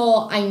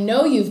festival I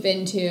know you've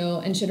been to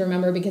and should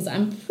remember because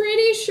I'm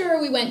pretty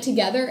sure we went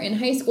together in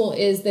high school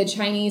is the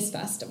Chinese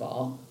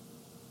Festival.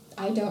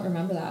 I don't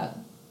remember that.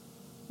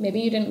 Maybe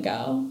you didn't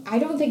go. I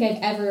don't think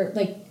I've ever,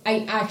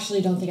 I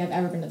actually don't think I've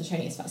ever been to the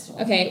Chinese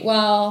Festival. Okay,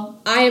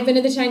 well, I have been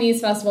to the Chinese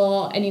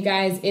Festival, and you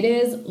guys, it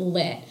is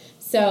lit.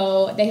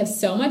 So they have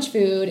so much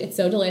food. It's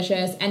so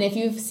delicious. And if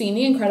you've seen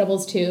The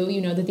Incredibles 2,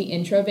 you know that the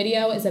intro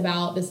video is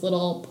about this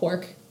little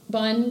pork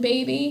bun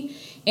baby.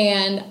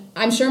 And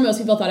I'm sure most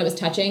people thought it was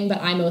touching, but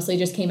I mostly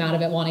just came out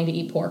of it wanting to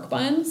eat pork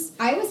buns.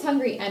 I was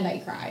hungry and I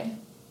cried.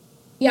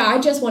 Yeah, I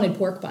just wanted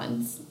pork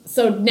buns.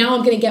 So now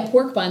I'm going to get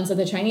pork buns at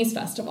the Chinese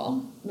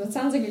Festival. That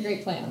sounds like a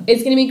great plan.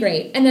 It's going to be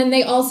great. And then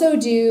they also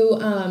do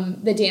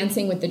the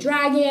Dancing with the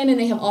Dragon, and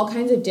they have all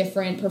kinds of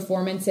different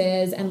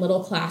performances and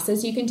little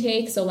classes you can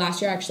take. So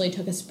last year I actually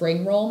took a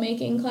spring roll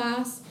making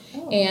class,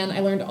 and I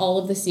learned all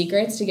of the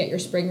secrets to get your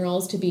spring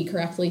rolls to be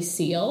correctly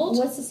sealed.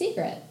 What's the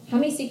secret? How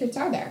many secrets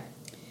are there?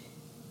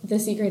 The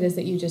secret is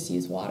that you just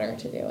use water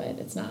to do it.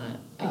 It's not,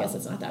 I guess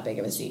it's not that big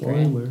of a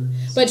secret.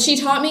 Spoilers. But she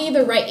taught me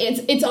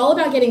it's all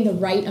about getting the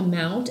right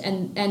amount,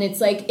 and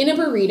it's like in a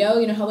burrito,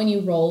 you know how when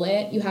you roll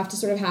it, you have to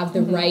sort of have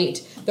the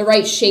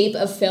right shape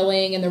of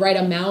filling and the right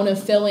amount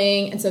of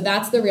filling, and so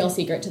that's the real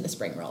secret to the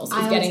spring rolls,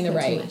 is getting the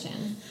right. Too much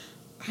in.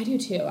 I do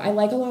too. I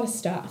like a lot of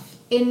stuff.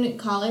 In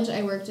college,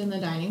 I worked in the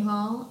dining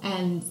hall,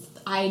 and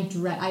I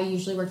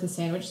usually worked the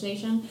sandwich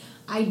station.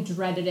 I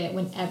dreaded it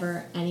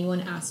whenever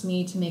anyone asked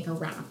me to make a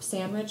wrap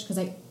sandwich because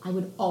I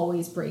would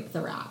always break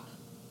the wrap.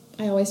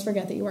 I always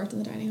forget that you worked in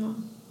the dining hall.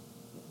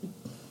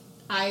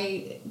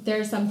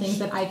 There's some things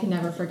that I can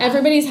never forget.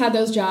 Everybody's had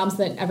those jobs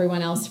that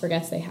everyone else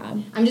forgets they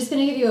had. I'm just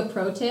going to give you a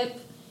pro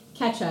tip.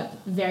 Ketchup,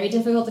 very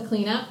difficult to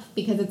clean up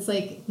because it's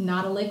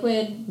not a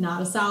liquid,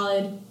 not a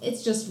solid.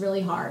 It's just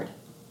really hard.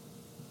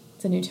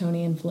 It's a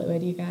Newtonian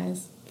fluid, you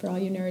guys, for all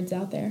you nerds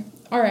out there.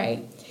 All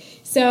right.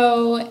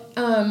 So,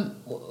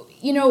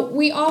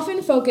 we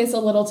often focus a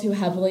little too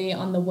heavily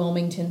on the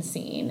Wilmington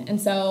scene.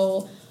 And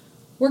so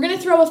we're going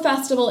to throw a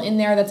festival in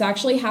there that's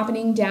actually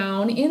happening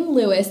down in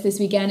Lewis this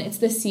weekend. It's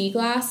the Sea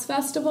Glass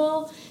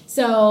Festival.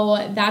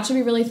 So that should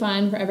be really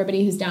fun for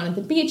everybody who's down at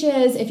the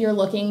beaches. If you're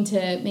looking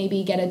to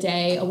maybe get a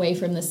day away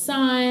from the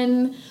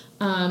sun,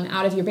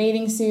 out of your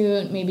bathing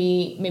suit,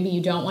 maybe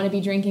you don't want to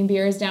be drinking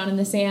beers down in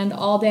the sand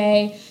all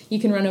day, you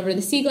can run over to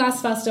the Sea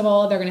Glass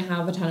Festival. They're going to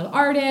have a ton of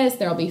artists.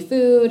 There'll be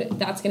food.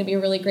 That's going to be a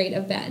really great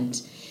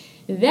event.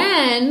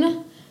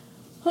 Then,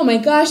 oh my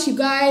gosh, you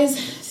guys,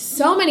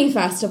 so many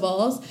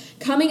festivals.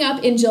 Coming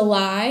up in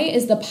July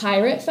is the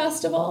Pirate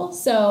Festival.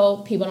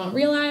 So people don't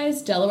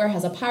realize Delaware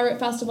has a pirate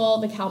festival.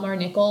 The Kalmar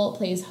Nickel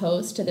plays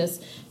host to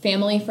this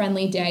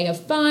family-friendly day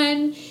of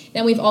fun.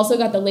 Then we've also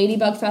got the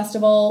Ladybug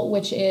Festival,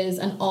 which is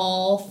an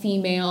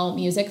all-female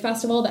music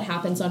festival that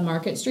happens on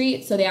Market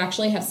Street. So they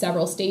actually have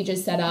several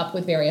stages set up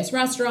with various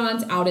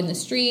restaurants out in the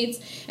streets,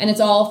 and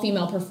it's all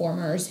female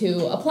performers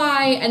who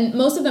apply, and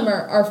most of them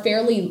are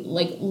fairly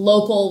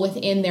local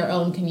within their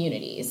own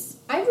communities.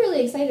 I'm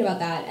really excited about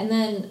that. And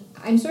then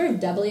I'm sort of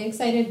doubly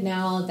excited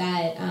now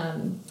that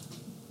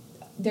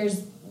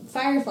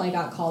Firefly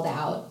got called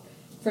out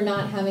for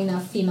not having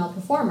enough female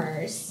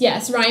performers.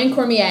 Yes, Ryan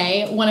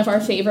Cormier, one of our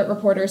favorite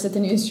reporters at the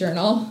News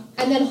Journal.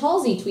 And then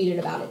Halsey tweeted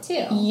about it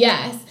too.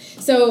 Yes.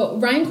 So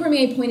Ryan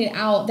Cormier pointed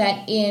out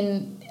that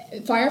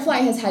Firefly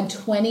has had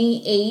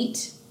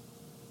 28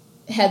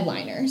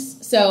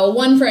 headliners. So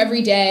one for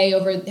every day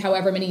over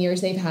however many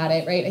years they've had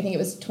it, right? I think it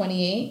was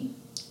 28.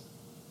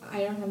 I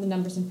don't have the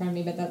numbers in front of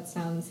me, but that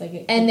sounds like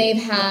it. And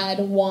they've had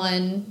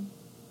one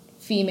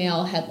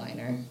female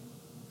headliner.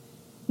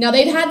 Now,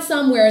 they've had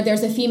some where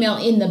there's a female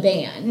in the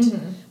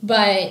band,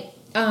 but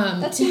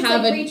that to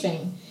have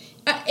reaching.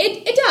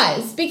 It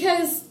does,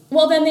 because,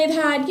 well, then they've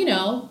had,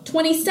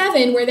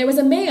 27 where there was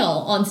a male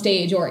on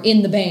stage or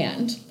in the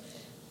band.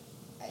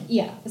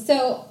 Yeah,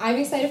 so I'm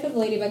excited for the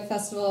Ladybug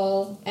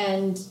Festival,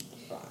 and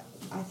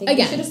I think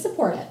we should just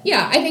support it.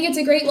 Yeah, I think it's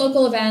a great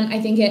local event. I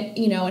think it,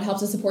 it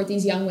helps us support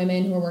these young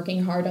women who are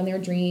working hard on their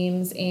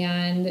dreams,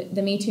 and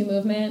the Me Too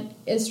movement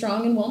is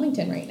strong in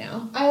Wilmington right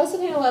now. I also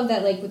kind of love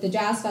that, like, with the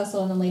Jazz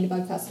Festival and the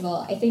Ladybug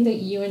Festival, I think that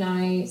you and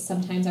I,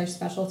 sometimes our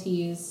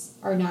specialties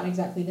are not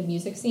exactly the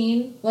music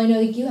scene. Well, I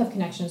know that you have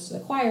connections to the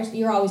choirs.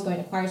 You're always going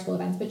to choir school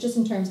events, but just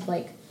in terms of,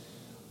 like,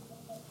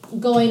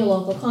 going to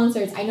local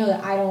concerts, I know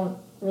that I don't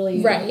really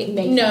make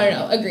them.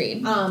 No,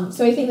 agreed.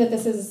 So I think that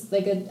this is,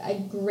 like,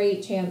 a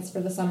great chance for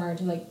the summer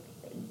to, like,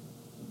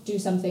 do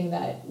something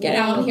that... Get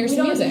out and hear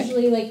some music. We don't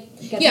usually,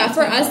 like, get Yeah,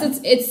 for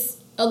us,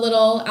 it's a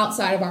little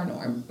outside of our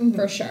norm,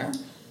 for sure.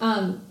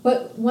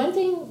 But one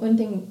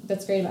thing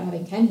that's great about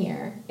having Ken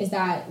here is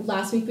that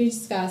last week we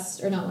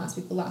discussed, or not last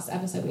week, the last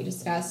episode we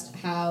discussed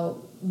how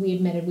we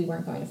admitted we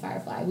weren't going to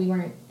Firefly. We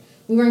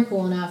weren't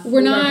cool enough.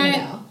 We're not weren't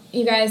gonna go.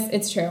 You guys,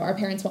 it's true. Our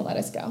parents won't let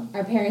us go.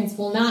 Our parents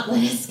will not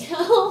let us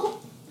go.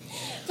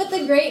 But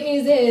the great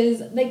news is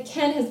that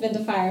Ken has been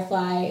to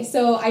Firefly.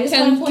 So I just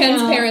want to point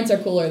Ken's out, parents are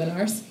cooler than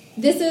ours.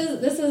 This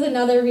is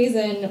another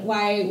reason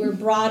why we're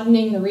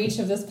broadening the reach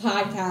of this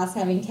podcast,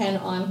 having Ken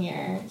on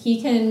here.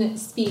 He can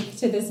speak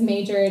to this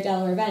major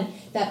Delaware event.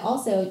 That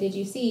also, did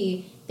you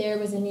see, there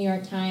was a New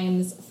York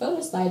Times photo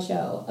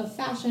slideshow of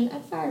fashion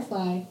at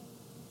Firefly.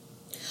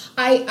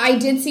 I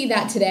did see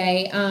that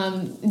today.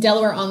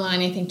 Delaware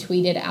Online, I think,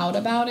 tweeted out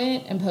about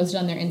it and posted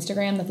on their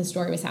Instagram that the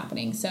story was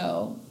happening.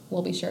 So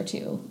we'll be sure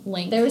to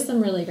link. There was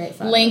some really great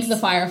photos. Link the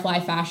Firefly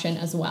fashion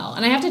as well.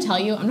 And I have to tell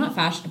you, I'm not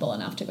fashionable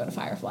enough to go to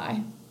Firefly.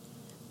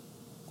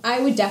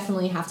 I would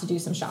definitely have to do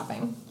some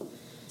shopping.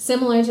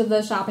 Similar to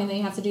the shopping that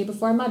you have to do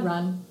before Mud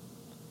Run.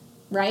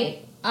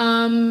 Right?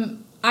 I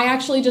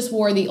actually just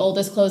wore the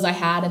oldest clothes I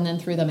had and then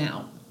threw them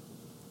out.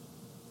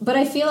 But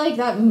I feel like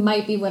that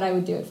might be what I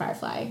would do at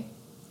Firefly.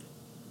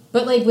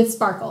 But, like, with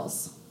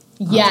sparkles.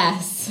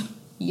 Yes.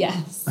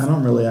 Yes. I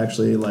don't really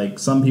actually, like,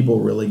 some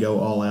people really go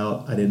all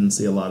out. I didn't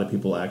see a lot of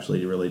people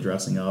actually really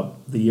dressing up.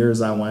 The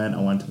years I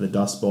went to the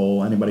Dust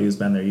Bowl. Anybody who's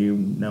been there, you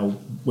know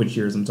which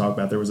years I'm talking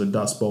about. There was a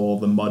Dust Bowl,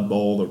 the Mud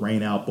Bowl, the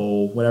Rain Out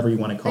Bowl, whatever you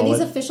want to call it. Are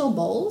these official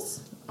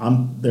bowls?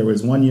 There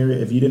was one year,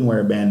 if you didn't wear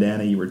a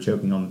bandana, you were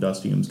choking on the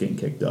dust fumes getting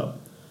kicked up.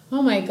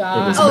 Oh my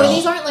god! Oh, and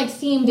these aren't like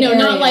themed. No,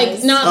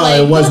 areas. not like.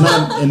 It was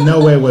not. In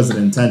no way was it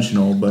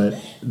intentional, but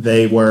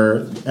they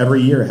were.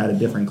 Every year had a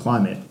different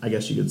climate, I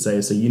guess you could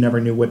say. So you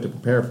never knew what to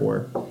prepare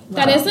for.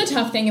 That is the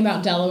tough thing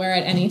about Delaware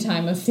at any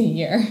time of the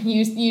year.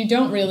 You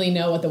don't really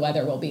know what the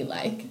weather will be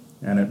like.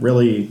 And it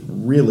really,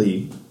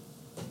 really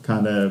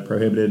kind of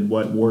prohibited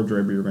what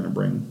wardrobe you were going to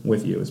bring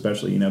with you.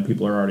 Especially,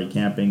 people are already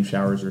camping.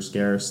 Showers are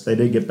scarce. They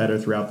did get better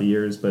throughout the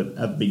years, but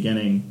at the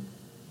beginning,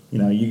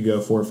 you could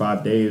go 4 or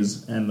 5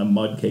 days and the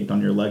mud caked on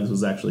your legs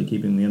was actually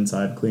keeping the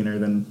inside cleaner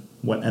than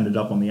what ended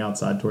up on the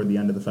outside toward the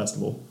end of the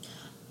festival.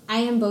 I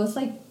am both,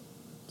 like,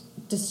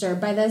 disturbed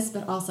by this,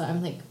 but also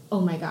I'm like,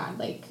 oh my god,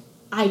 like,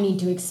 I need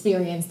to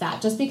experience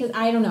that. Just because,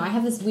 I don't know, I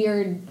have this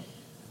weird...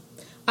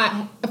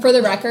 For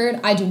the record,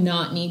 I do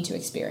not need to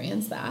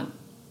experience that.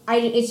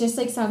 It just,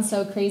 like, sounds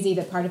so crazy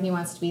that part of me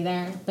wants to be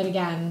there. But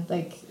again,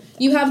 like...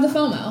 You have the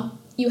FOMO.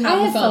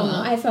 I have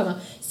FOMO.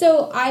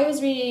 So I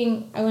was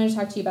reading, I want to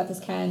talk to you about this,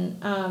 Ken.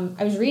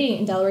 I was reading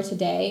in Delaware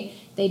Today,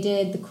 they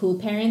did the Cool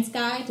Parents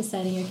Guide to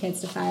sending your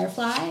kids to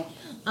Firefly.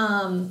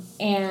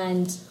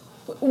 And...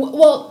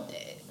 Well,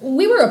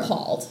 we were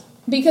appalled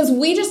because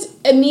we just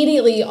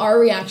immediately, our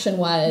reaction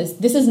was,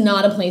 this is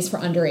not a place for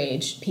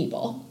underage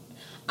people.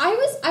 I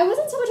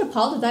wasn't so much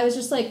appalled with that. I was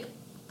just like,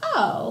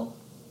 oh,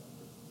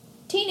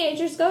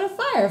 teenagers go to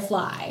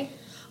Firefly.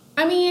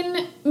 I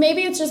mean,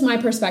 maybe it's just my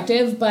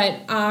perspective, but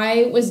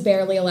I was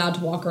barely allowed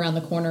to walk around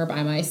the corner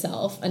by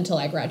myself until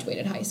I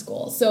graduated high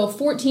school. So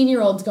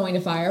 14-year-olds going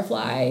to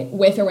Firefly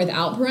with or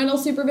without parental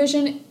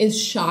supervision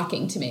is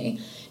shocking to me.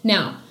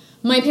 Now,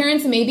 my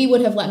parents maybe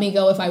would have let me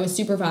go if I was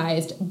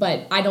supervised,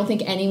 but I don't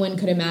think anyone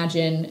could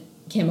imagine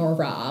Kim or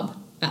Rob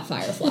at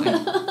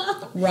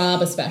Firefly.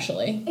 Rob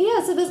especially.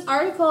 Yeah, so this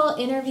article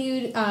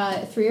interviewed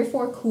 3 or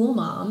 4 cool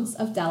moms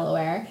of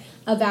Delaware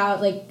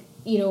about, like,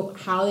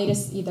 how they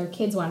just, their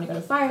kids wanted to go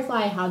to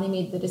Firefly, how they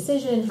made the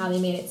decision, how they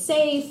made it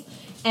safe.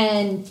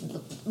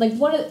 And, like,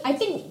 I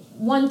think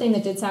one thing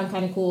that did sound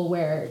kind of cool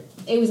where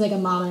it was like a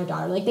mom and a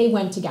daughter, like, they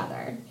went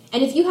together.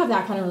 And if you have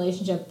that kind of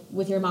relationship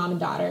with your mom and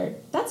daughter,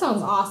 that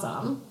sounds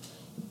awesome.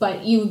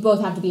 But you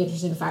both have to be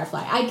interested in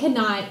Firefly.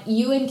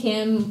 You and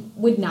Kim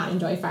would not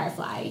enjoy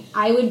Firefly.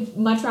 I would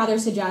much rather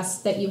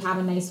suggest that you have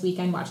a nice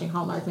weekend watching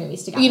Hallmark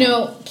movies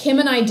together. Kim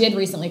and I did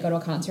recently go to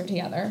a concert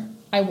together.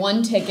 I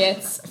won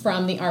tickets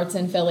from the Arts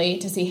in Philly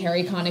to see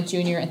Harry Connick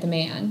Jr. at the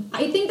Man.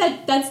 I think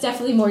that's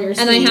definitely more your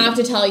speed. And I have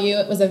to tell you,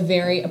 it was a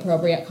very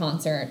appropriate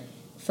concert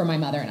for my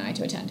mother and I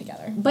to attend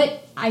together.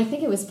 But I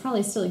think it was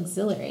probably still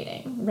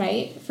exhilarating,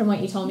 right? From what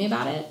you told me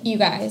about it. You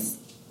guys,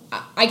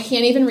 I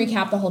can't even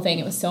recap the whole thing.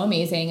 It was so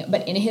amazing.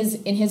 But in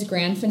his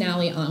grand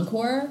finale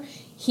encore,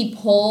 he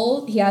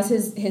has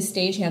his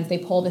stage hands. They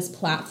pull this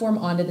platform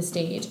onto the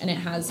stage, and it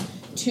has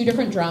 2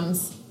 different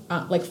drums,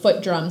 like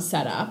foot drums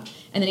set up.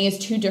 And then he has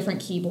 2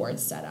 different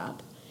keyboards set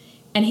up.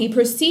 and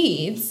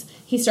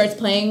he starts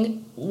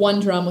playing one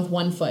drum with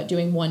one foot,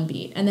 doing one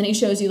beat. And then he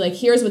shows you, like,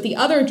 here's what the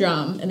other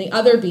drum and the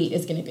other beat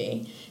is going to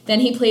be. Then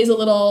he plays a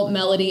little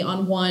melody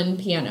on one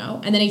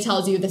piano, and then he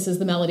tells you this is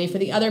the melody for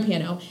the other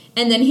piano.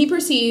 And then he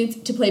proceeds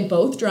to play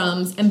both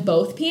drums and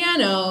both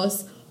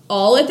pianos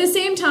all at the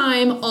same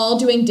time, all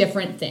doing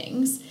different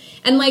things.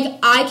 And, like,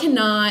 I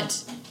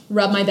cannot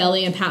rub my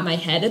belly and pat my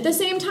head at the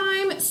same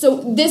time.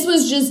 So this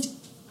was just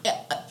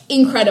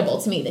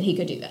incredible to me that he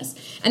could do this.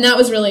 And that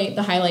was really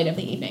the highlight of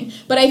the evening.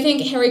 But I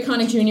think Harry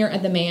Connick Jr.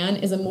 at the Man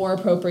is a more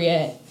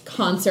appropriate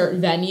concert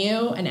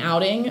venue and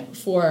outing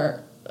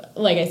for,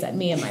 like I said,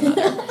 me and my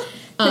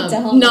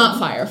mother. Not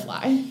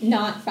Firefly.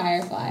 Not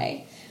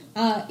Firefly.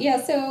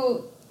 Yeah,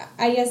 so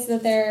I guess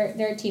that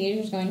they're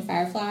teenagers going to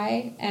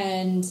Firefly,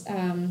 and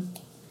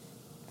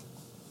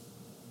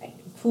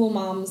cool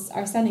moms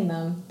are sending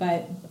them,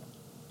 but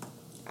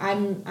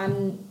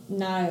I'm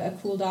not a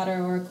cool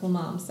daughter or a cool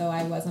mom, so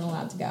I wasn't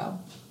allowed to go.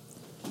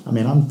 I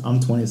mean, I'm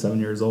 27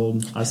 years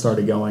old. I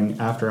started going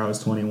after I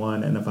was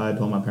 21, and if I had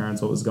told my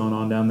parents what was going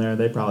on down there,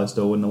 they probably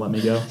still wouldn't have let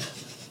me go.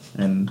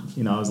 And,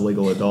 you know, I was a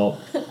legal adult.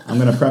 I'm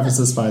going to preface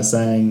this by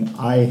saying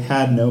I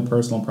had no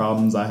personal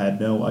problems. I had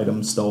no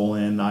items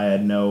stolen. I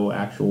had no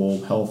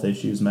actual health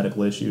issues,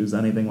 medical issues,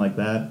 anything like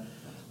that.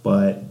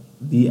 But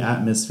the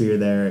atmosphere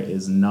there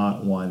is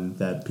not one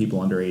that people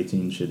under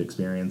 18 should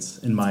experience,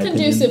 in my opinion.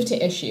 Conducive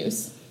to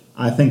issues.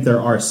 I think there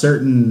are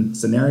certain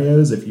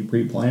scenarios, if you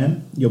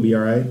pre-plan, you'll be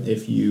all right.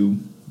 If you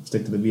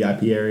stick to the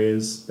VIP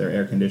areas, they're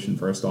air-conditioned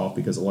first off,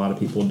 because a lot of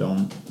people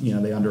don't, you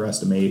know, they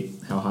underestimate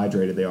how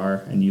hydrated they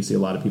are, and you see a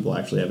lot of people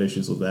actually have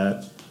issues with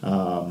that.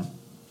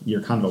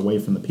 You're kind of away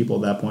from the people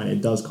at that point.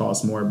 It does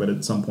cost more, but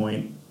at some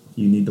point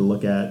you need to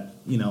look at,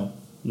 you know,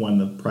 when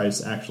the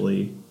price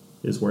actually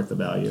is worth the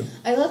value.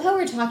 I love how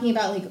we're talking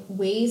about, like,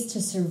 ways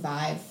to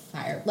survive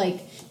fire.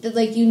 Like, that,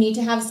 like, you need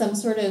to have some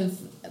sort of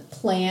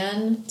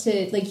plan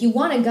to, like, you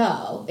want to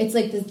go. It's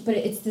like this, but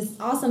it's this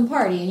awesome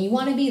party and you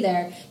want to be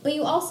there. But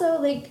you also,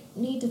 like,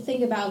 need to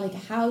think about, like,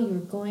 how you're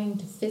going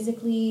to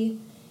physically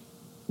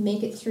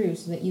make it through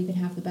so that you can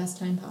have the best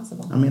time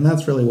possible. I mean,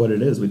 that's really what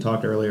it is. We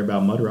talked earlier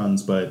about mud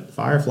runs, but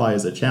Firefly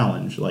is a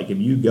challenge. Like, if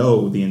you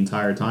go the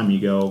entire time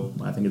you go,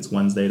 I think it's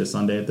Wednesday to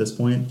Sunday at this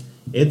point,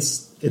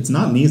 it's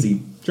not an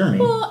easy journey.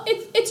 Well,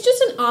 it's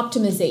just an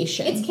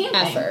optimization It's camping.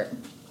 effort.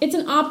 It's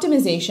an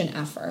optimization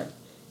effort.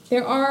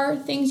 There are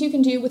things you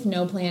can do with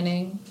no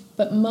planning,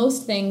 but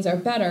most things are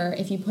better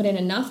if you put in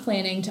enough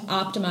planning to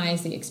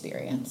optimize the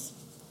experience.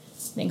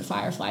 I think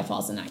Firefly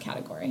falls in that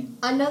category.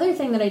 Another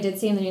thing that I did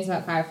see in the news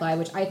about Firefly,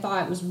 which I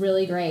thought was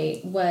really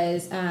great,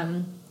 was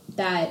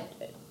that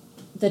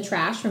the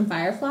trash from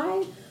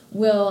Firefly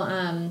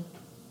will,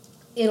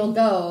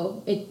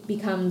 it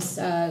becomes...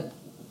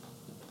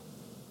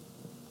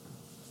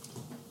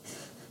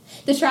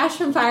 The trash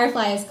from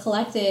Firefly is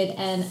collected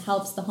and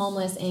helps the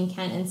homeless in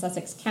Kent and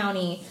Sussex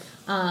County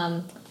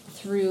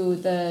through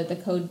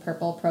the Code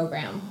Purple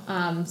program.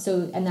 And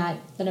that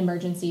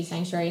emergency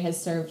sanctuary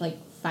has served like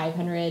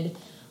 500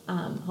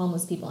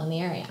 homeless people in the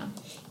area.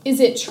 Is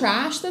it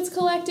trash that's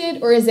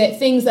collected, or is it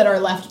things that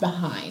are left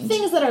behind?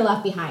 Things that are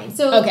left behind.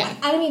 So, okay.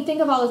 I mean, think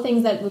of all the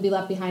things that would be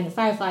left behind at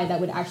Firefly that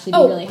would actually be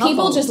really helpful.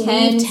 People just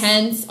leave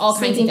tents, all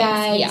kinds of things.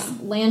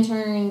 Bags,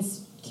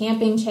 lanterns,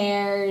 camping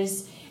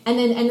chairs. And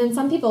then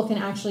some people can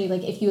actually,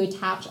 like, if you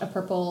attach a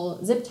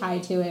purple zip tie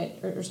to it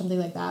or something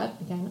like that.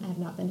 Again, I have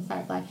not been to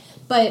Firefly.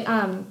 But,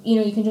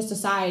 you can just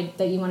decide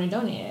that you want to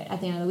donate it at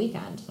the end of the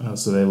weekend. Oh,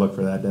 so they look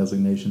for that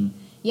designation.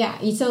 Yeah.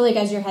 So, like,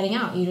 as you're heading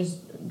out, you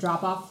just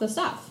drop off the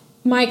stuff.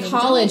 My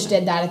college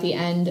did that at the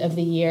end of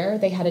the year.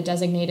 They had a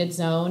designated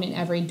zone in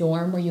every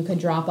dorm where you could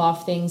drop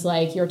off things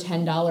like your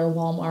 $10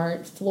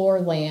 Walmart floor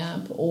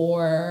lamp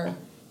or...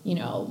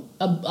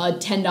 a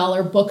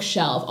 $10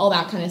 bookshelf, all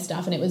that kind of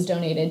stuff. And it was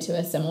donated to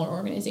a similar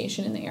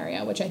organization in the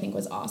area, which I think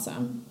was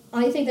awesome.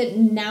 I think that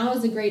now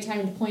is a great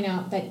time to point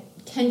out that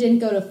Ken didn't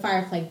go to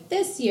Firefly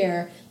this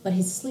year, but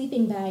his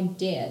sleeping bag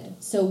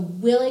did. So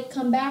will it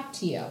come back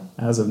to you?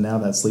 As of now,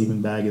 that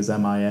sleeping bag is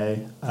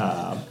MIA.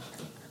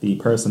 The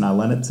person I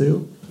lent it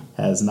to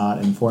has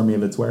not informed me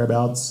of its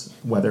whereabouts,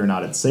 whether or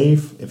not it's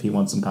safe, if he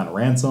wants some kind of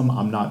ransom,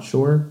 I'm not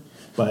sure.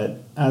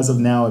 But as of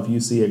now, if you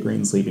see a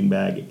green sleeping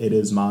bag, it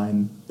is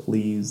mine.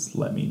 Please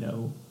let me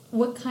know.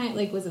 What kind?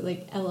 Like, was it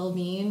like LL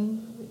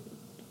Bean?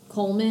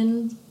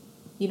 Coleman?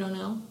 You don't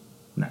know?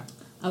 No.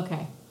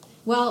 Okay.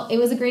 Well, it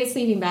was a great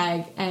sleeping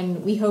bag,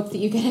 and we hope that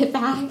you get it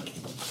back.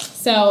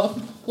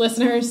 So,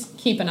 listeners,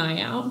 keep an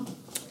eye out.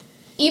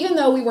 Even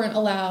though we weren't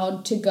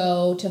allowed to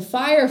go to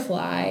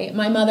Firefly,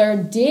 my mother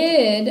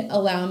did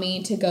allow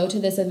me to go to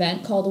this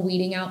event called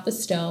Weeding Out the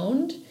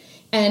Stoned.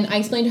 And I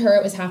explained to her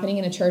it was happening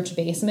in a church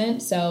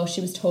basement, so she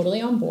was totally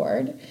on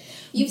board.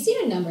 You've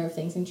seen a number of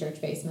things in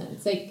church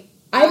basements. Like,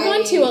 I've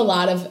gone to a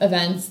lot of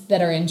events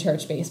that are in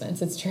church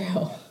basements, it's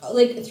true.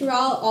 Like,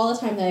 throughout all the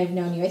time that I've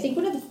known you, I think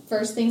one of the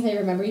first things I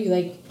remember you,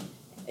 like,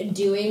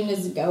 doing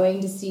was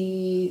going to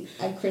see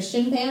a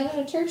Christian band in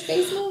a church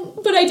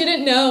basement. But I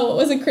didn't know it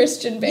was a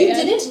Christian band. You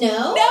didn't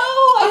know? No,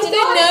 I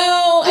didn't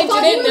know. I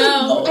didn't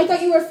know. I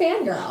thought you were a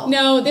fangirl.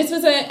 No, this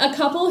was a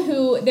couple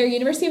who, they're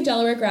University of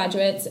Delaware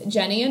graduates,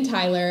 Jenny and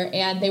Tyler,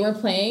 and they were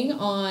playing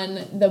on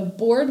the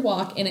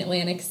boardwalk in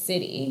Atlantic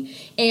City.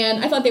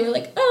 And I thought they were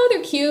like, oh,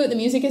 they're cute. The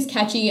music is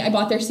catchy. I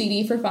bought their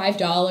CD for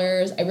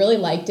 $5. I really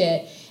liked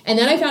it. And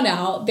then I found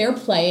out they're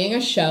playing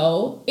a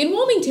show in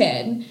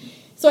Wilmington.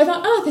 So I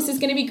thought, oh, this is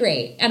going to be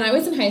great. And I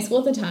was in high school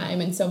at the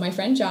time, and so my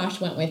friend Josh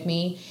went with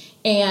me,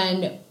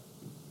 and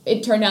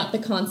it turned out the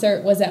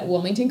concert was at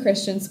Wilmington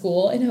Christian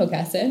School in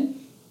Hockessin.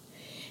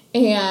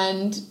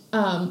 And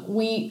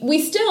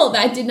we still,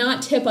 that did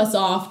not tip us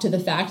off to the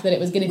fact that it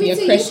was going to be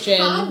a Christian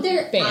you had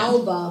their band.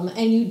 album,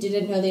 and you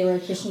didn't know they were a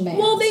Christian band.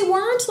 Well, they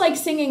weren't like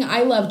singing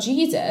 "I Love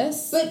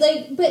Jesus,"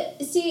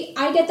 but see,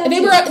 I get that.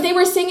 They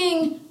were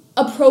singing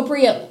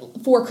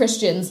appropriate for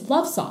Christians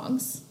love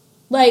songs.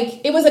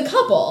 Like, it was a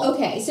couple.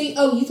 Okay, so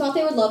you thought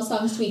they were love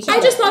songs to each other?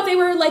 I just thought they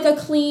were like a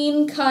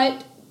clean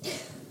cut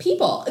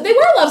people. They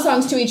were love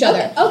songs to each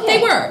other. Okay.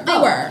 They were.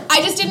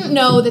 I just didn't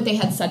know that they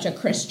had such a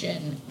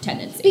Christian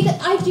tendency. Because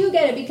I do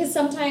get it, because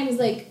sometimes,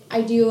 like,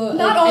 I do...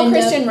 Not all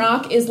Christian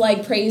rock is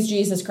like, praise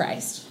Jesus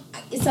Christ.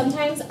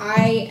 Sometimes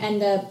I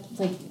end up,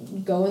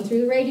 like, going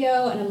through the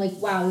radio, and I'm like,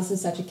 wow, this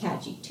is such a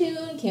catchy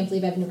tune. Can't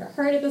believe I've never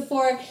heard it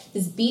before.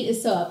 This beat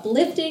is so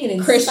uplifting and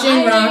inspiring.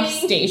 Christian rock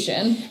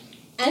station.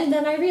 And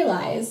then I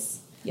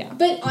realize... Yeah.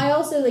 But I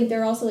also, like,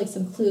 there are also, like,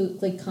 some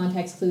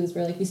context clues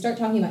where, like, we start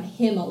talking about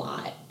him a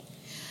lot.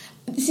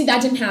 See,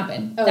 that didn't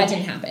happen. Okay. That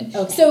didn't happen.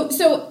 Okay.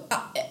 So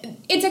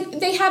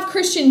they have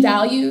Christian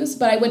values,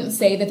 but I wouldn't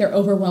say that they're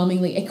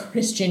overwhelmingly a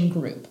Christian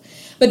group.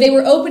 But they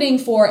were opening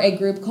for a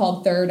group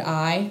called Third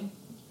Eye.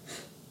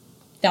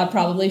 That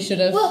probably should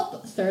have...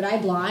 Well, Third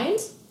Eye Blind?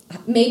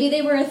 Maybe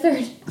they were a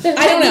third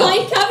I don't know.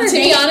 Blind cover To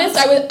be honest,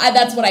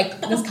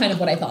 that's kind of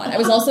what I thought. I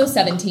was also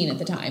 17 at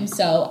the time,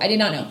 so I did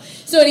not know.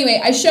 So anyway,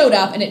 I showed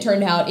up, and it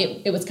turned out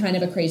it was kind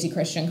of a crazy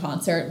Christian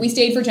concert. We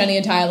stayed for Jenny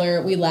and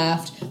Tyler. We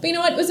left. But you know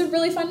what? It was a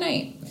really fun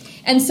night.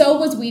 And so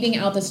was Weeding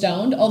Out the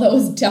Stoned, although it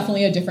was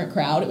definitely a different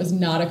crowd. It was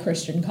not a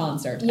Christian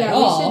concert at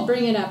all. Yeah, we should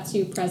bring it up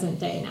to present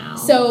day now.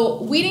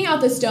 So Weeding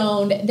Out the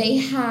Stoned, they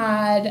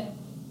had,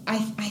 I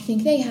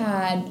think they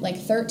had like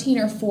 13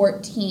 or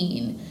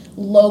 14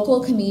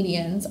 local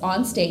comedians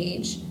on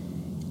stage.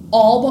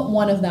 All but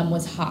one of them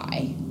was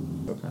high.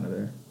 What kind of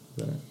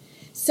there?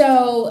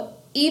 So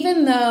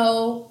even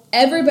though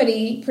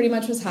everybody pretty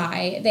much was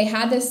high, they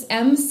had this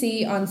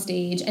MC on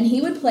stage, and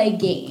he would play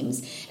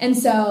games. And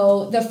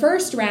so the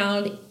first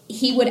round,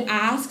 he would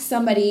ask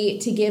somebody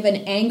to give an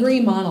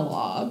angry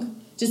monologue,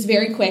 just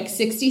very quick,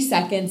 60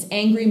 seconds,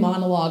 angry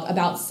monologue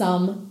about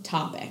some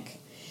topic.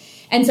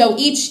 And so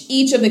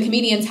each of the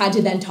comedians had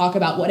to then talk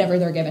about whatever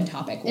their given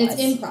topic was.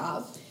 It's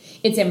improv.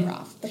 It's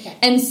improv. Okay.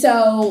 And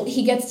so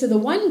he gets to the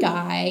one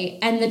guy,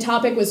 and the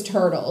topic was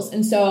turtles.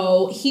 And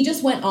so he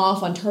just went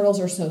off on turtles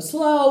are so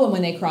slow, and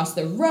when they cross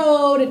the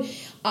road. And,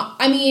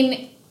 I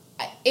mean,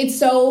 it's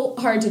so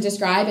hard to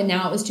describe, and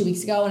now it was 2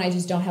 weeks ago, and I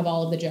just don't have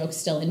all of the jokes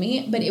still in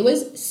me. But it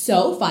was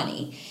so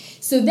funny.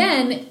 So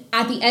then,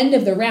 at the end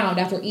of the round,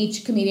 after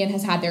each comedian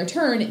has had their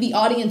turn, the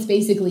audience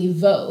basically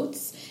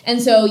votes.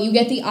 And so you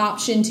get the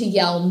option to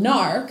yell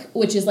narc,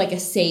 which is like a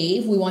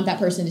save. We want that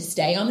person to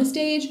stay on the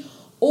stage.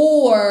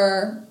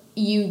 Or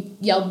you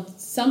yelled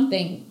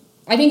something.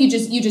 I think you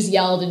just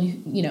yelled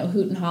and,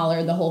 hoot and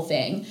holler the whole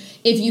thing.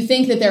 If you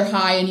think that they're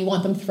high and you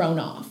want them thrown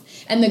off.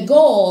 And the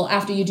goal,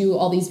 after you do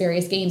all these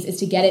various games, is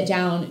to get it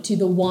down to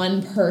the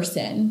one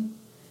person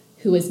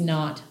who is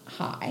not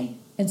high.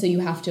 And so you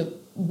have to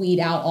weed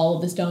out all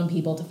of the stone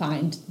people to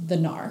find the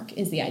narc,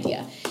 is the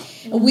idea.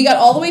 And we got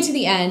all the way to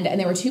the end, and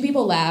there were 2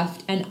 people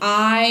left, and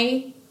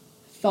I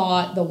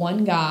thought the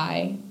one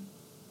guy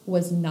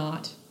was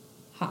not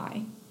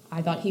high.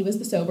 I thought he was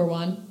the sober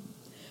one,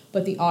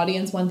 but the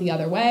audience went the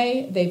other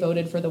way. They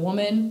voted for the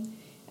woman,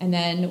 and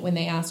then when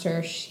they asked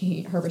her,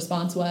 her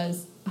response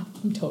was,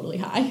 I'm totally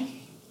high.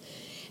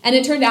 And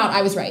it turned out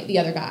I was right, the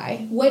other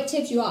guy. What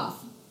tipped you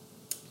off?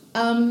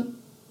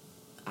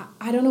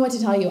 I don't know what to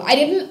tell you. I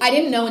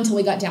didn't know until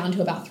we got down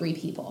to about 3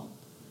 people.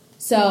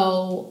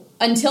 So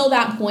until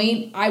that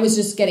point, I was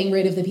just getting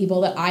rid of the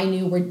people that I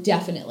knew were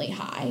definitely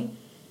high.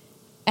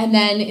 And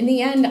then in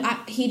the end,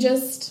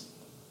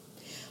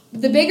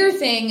 the bigger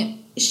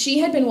thing, she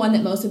had been one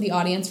that most of the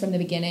audience from the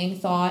beginning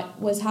thought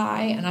was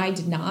high, and I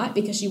did not,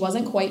 because she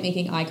wasn't quite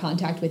making eye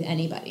contact with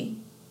anybody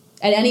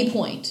at any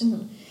point.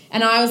 Mm-hmm.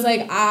 And I was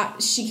like,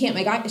 she can't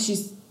make eye,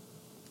 she's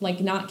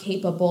like not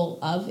capable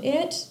of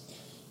it.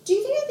 Do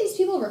you think that these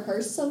people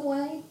rehearse some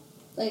way?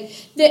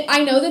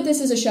 I know that this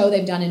is a show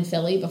they've done in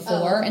Philly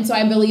before, and so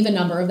I believe a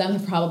number of them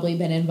have probably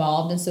been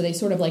involved, and so they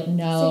sort of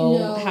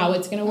know how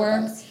it's going to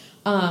work.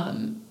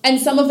 And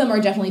some of them are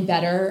definitely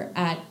better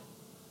at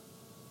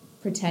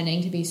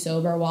pretending to be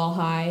sober while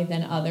high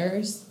than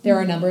others. There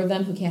are a number of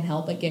them who can't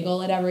help but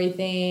giggle at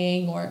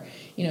everything, or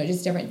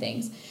just different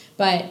things.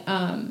 But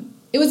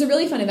it was a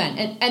really fun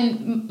event,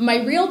 and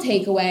my real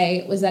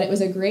takeaway was that it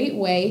was a great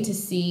way to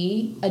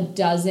see a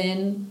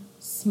dozen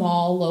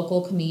small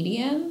local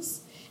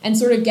comedians and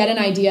sort of get an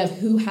idea of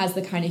who has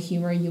the kind of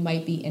humor you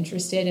might be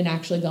interested in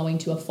actually going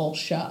to a full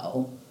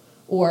show.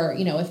 Or,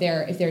 you know, if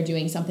they're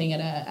doing something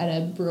at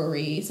a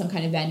brewery, some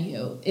kind of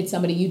venue, it's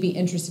somebody you'd be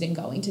interested in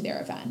going to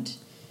their event.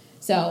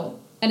 So,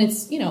 and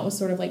it's, you know,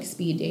 sort of like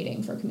speed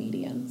dating for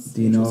comedians.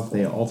 Do you know if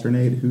they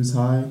alternate who's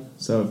high?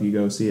 So if you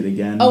go see it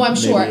again... Oh, I'm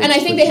sure. And I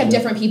think they have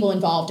different people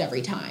involved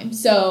every time.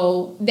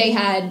 So they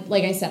had,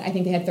 like I said, I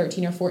think they had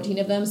 13 or 14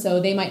 of them.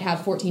 So they might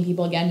have 14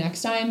 people again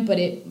next time, but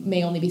it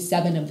may only be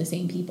 7 of the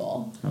same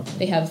people. Okay.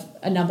 They have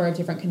a number of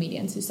different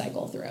comedians who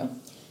cycle through.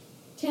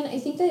 Ken, I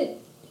think that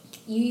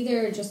you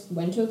either just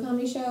went to a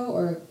comedy show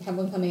or have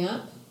one coming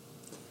up.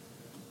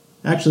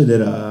 I actually did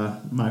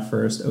my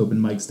first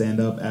open mic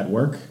stand-up at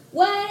work.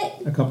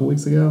 What? A couple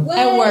weeks ago. What?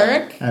 At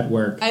work? At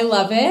work. I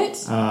love it.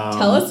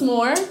 Tell us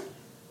more.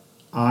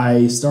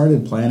 I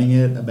started planning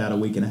it about a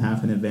week and a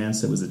half in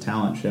advance. It was a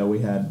talent show. We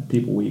had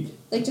People Week.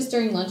 Like just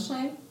during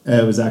lunchtime?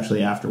 It was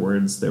actually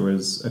afterwards. There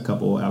was a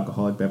couple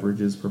alcoholic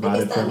beverages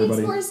provided for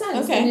everybody. That makes more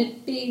sense than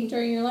it being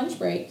during your lunch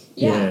break.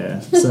 Yeah.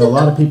 So a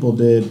lot of people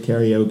did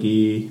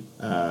karaoke.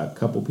 A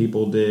couple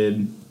people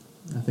did,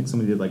 I think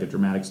somebody did like a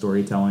dramatic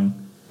storytelling.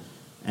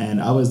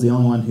 And I was the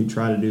only one who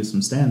tried to do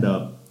some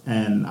stand-up.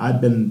 And I'd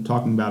been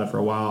talking about it for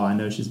a while. I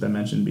know she's been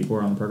mentioned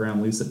before on the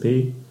program, Lisa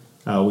P.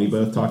 We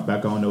both talked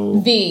about going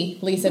to... The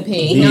Lisa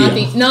P.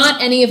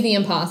 Not any of the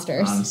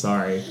imposters. I'm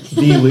sorry.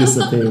 The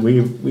Lisa P.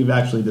 We've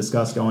actually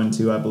discussed going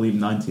to, I believe,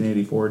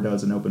 1984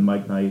 does an open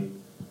mic night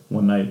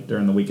one night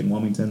during the week in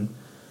Wilmington.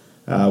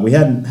 We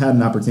hadn't had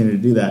an opportunity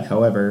to do that.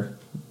 However,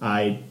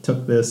 I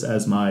took this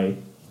as my...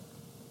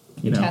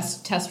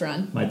 test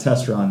run. My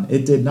test run.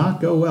 It did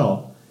not go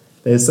well.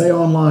 They say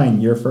online,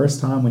 your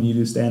first time when you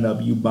do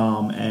stand-up, you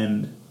bomb,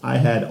 and I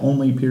had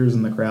only peers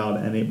in the crowd,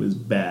 and it was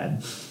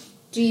bad.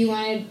 Do you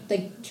want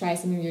to, try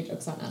some of your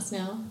jokes on us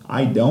now?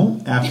 I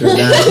don't, after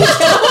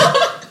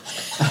that.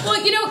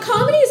 Well,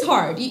 comedy is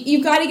hard.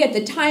 You've got to get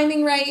the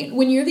timing right.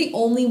 When you're the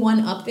only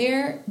one up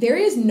there, there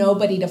is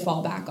nobody to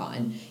fall back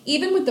on.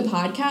 Even with the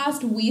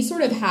podcast, we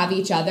sort of have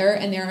each other,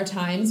 and there are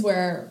times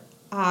where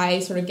I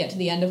sort of get to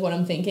the end of what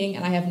I'm thinking,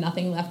 and I have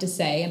nothing left to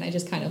say, and I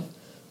just kind of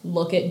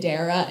look at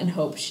Dara and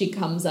hope she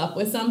comes up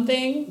with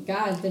something.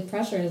 God, the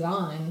pressure is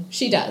on.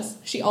 She does.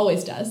 She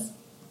always does.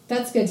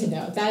 That's good to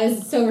know. That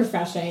is so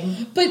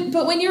refreshing.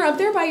 But when you're up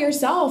there by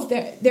yourself,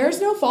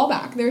 there's no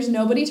fallback. There's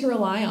nobody to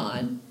rely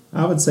on.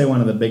 I would say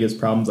one of the biggest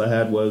problems I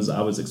had was I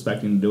was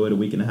expecting to do it a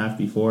week and a half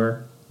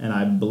before, and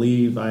I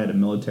believe I had a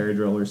military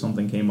drill or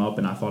something came up,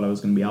 and I thought I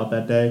was going to be out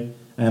that day.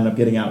 I ended up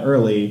getting out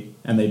early,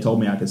 and they told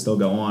me I could still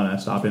go on. I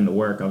stopped into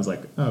work. I was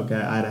like, oh, okay.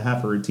 I had a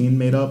half a routine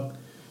made up.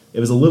 It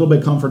was a little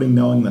bit comforting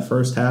knowing the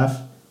first half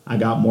I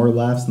got more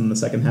laughs than the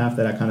second half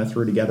that I kind of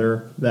threw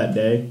together that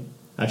day.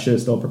 I should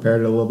have still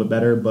prepared it a little bit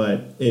better,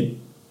 but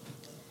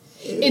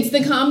it's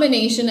the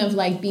combination of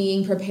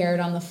being prepared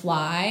on the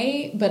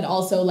fly, but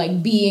also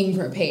being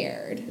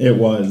prepared. It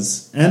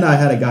was. And I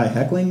had a guy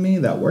heckling me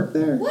that worked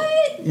there.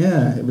 What?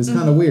 Yeah, it was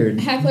kind of weird.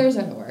 Hecklers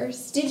are the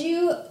worst.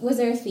 Was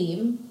there a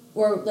theme?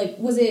 Or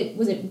was it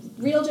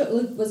real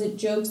was it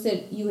jokes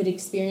that you had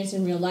experienced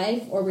in real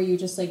life, or were you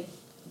just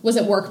was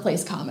it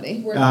workplace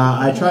comedy?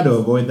 I tried to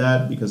avoid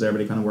that because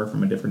everybody kind of worked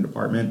from a different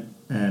department,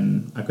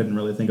 and I couldn't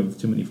really think of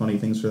too many funny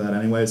things for that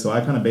anyway. So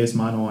I kind of based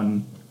mine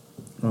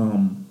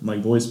on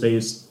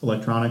voice-based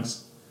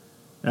electronics,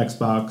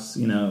 Xbox,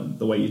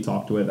 the way you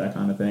talk to it, that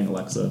kind of thing,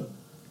 Alexa.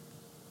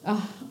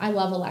 Oh, I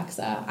love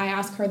Alexa. I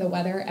ask her the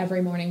weather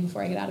every morning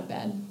before I get out of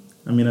bed.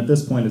 I mean, at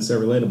this point, it's so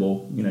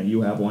relatable.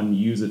 You have one, you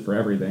use it for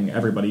everything.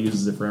 Everybody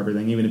uses it for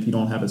everything. Even if you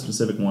don't have a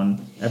specific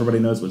one, everybody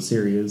knows what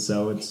Siri is,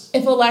 so it's...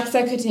 If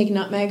Alexa could take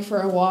Nutmeg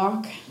for a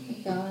walk... Oh,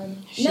 God.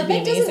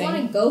 Nutmeg doesn't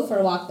want to go for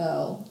a walk,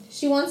 though.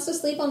 She wants to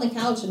sleep on the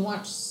couch and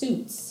watch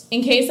Suits.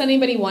 In case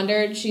anybody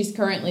wondered, she's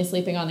currently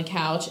sleeping on the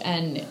couch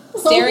and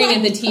staring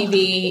at the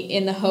TV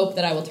in the hope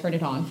that I will turn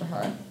it on for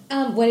her.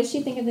 What did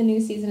she think of the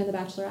new season of The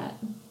Bachelorette?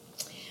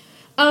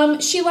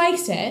 She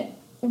likes it.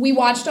 We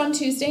watched on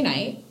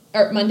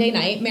Monday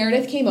night.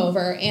 Meredith came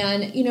over,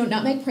 and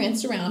Nutmeg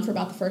pranced around for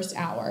about the first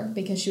hour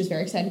because she was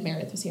very excited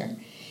Meredith was here.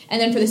 And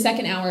then for the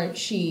second hour,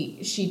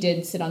 she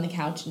did sit on the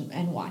couch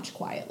and watch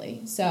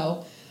quietly.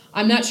 So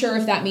I'm not sure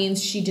if that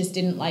means she just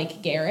didn't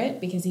like Garrett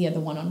because he had the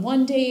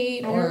one-on-one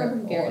date. I don't remember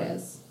who Garrett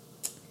is.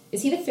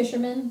 Is he the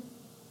fisherman?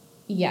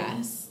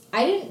 Yes.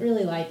 I didn't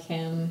really like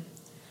him.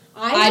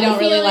 I don't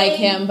really like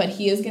him, but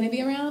he is going to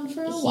be around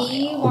for a while.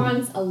 He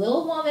wants a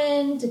little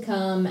woman to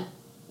come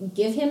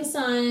give him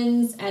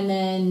sons and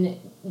then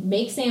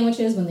make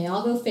sandwiches when they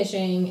all go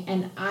fishing,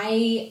 and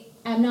I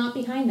am not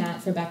behind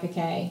that for Becca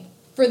K.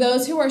 For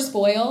those who are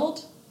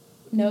spoiled,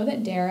 know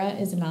that Dara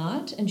is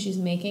not, and she's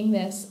making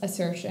this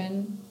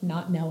assertion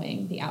not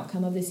knowing the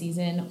outcome of the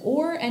season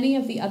or any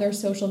of the other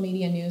social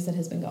media news that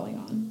has been going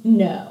on.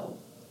 No.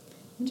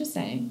 I'm just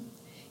saying.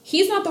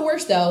 He's not the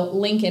worst, though.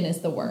 Lincoln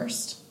is the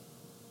worst.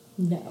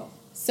 No.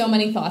 So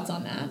many thoughts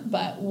on that,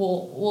 but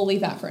we'll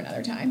leave that for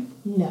another time.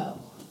 No.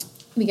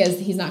 because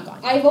he's not gone.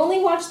 I've only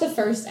watched the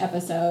first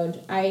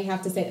episode, I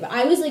have to say. But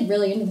I was, like,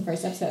 really into the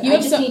first episode. You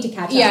I just need to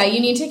catch up. Yeah, you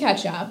need to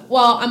catch up.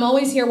 Well, I'm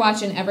always here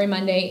watching every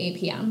Monday, 8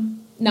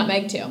 p.m.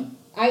 Nutmeg, too.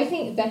 I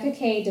think Becca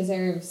K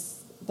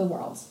deserves the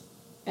world.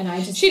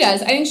 And She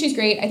does. I think she's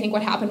great. I think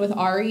what happened with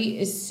Ari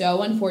is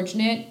so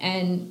unfortunate.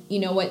 And, you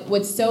know,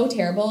 what's so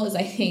terrible is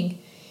I think,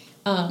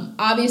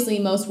 obviously,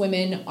 most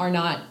women are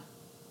not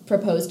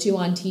proposed to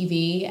on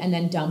TV and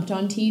then dumped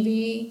on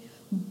TV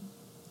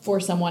for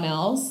someone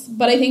else.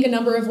 But I think a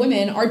number of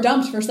women are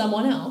dumped for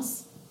someone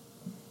else.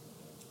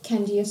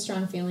 Ken, do you have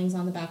strong feelings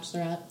on The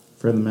Bachelorette?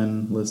 For the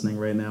men listening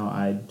right now,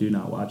 I do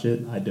not watch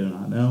it. I do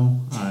not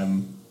know.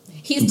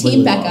 He's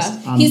Team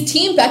Becca. He's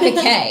Team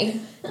Becca K,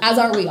 as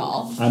are we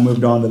all. I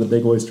moved on to the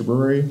Big Oyster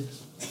Brewery.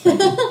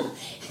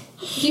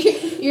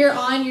 You're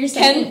on your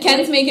second...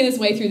 Ken's making his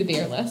way through the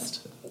beer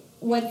list.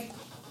 What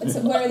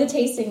are the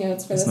tasting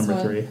notes for this one?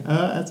 Number 3.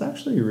 It's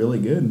actually really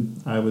good.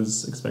 I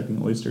was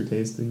expecting oyster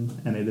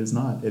tasting, and it is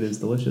not. It is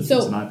delicious.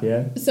 It's an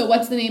IPA. So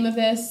what's the name of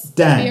this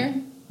Dang. beer?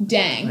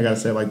 Dang. I gotta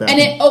say it like that.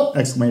 And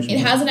exclamation it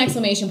point. has an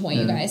exclamation point,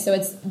 you guys. So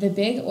it's the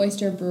Big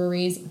Oyster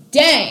Brewery's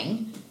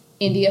Dang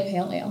India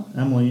Pale Ale.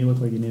 Emily, you look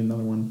like you need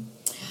another one.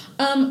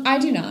 I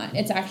do not.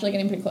 It's actually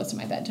getting pretty close to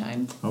my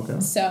bedtime.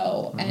 Okay.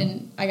 So,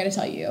 and I gotta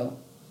tell you,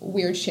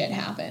 weird shit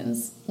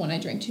happens when I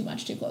drink too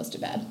much too close to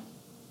bed.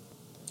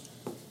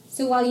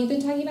 So while you've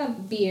been talking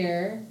about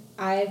beer,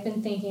 I've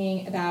been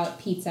thinking about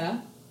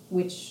pizza,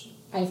 which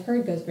I've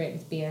heard goes great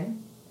with beer.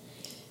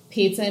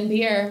 Pizza and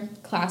beer,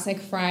 classic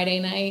Friday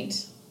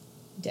night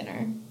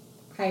dinner.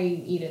 I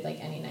eat it like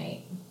any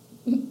night.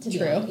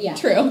 True. Yeah.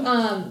 True.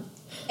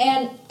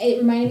 And it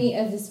reminded me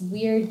of this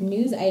weird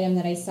news item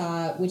that I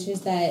saw, which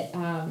is that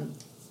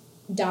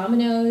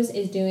Domino's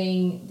is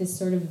doing this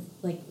sort of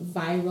like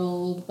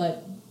viral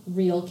but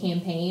real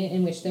campaign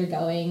in which they're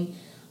going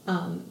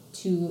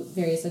to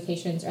various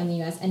locations around the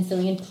U.S. and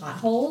filling in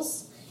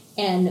potholes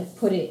and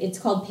it's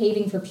called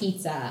Paving for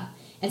Pizza.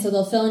 And so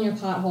they'll fill in your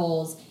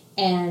potholes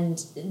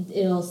and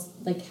it'll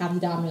like have the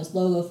Domino's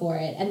logo for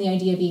it. And the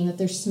idea being that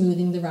they're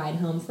smoothing the ride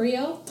home for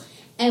you.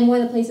 And one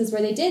of the places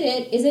where they did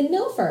it is in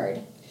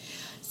Milford.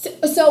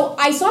 So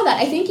I saw that.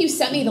 I think you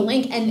sent me the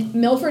link, and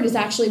Milford is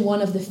actually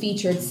one of the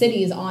featured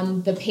cities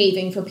on the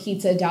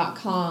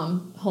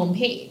pavingforpizza.com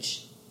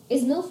homepage.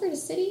 Is Milford a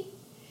city?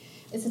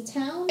 Is it a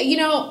town? You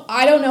know,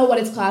 I don't know what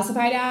it's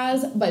classified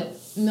as, but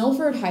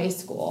Milford High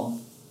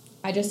School,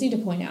 I just need to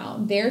point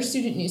out, their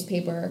student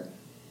newspaper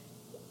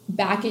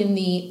back in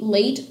the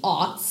late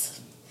aughts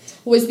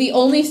was the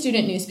only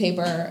student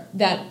newspaper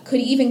that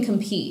could even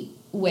compete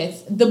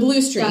with the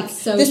Blue Streak,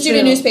 the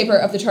student newspaper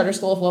of the Charter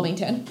School of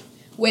Wilmington,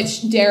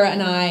 which Dara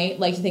and I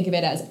like to think of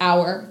it as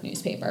our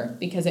newspaper,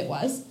 because it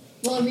was.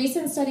 Well, a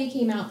recent study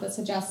came out that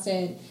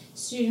suggested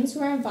students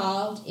who are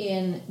involved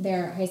in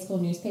their high school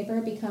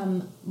newspaper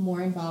become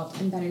more involved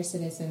and better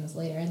citizens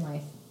later in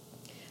life.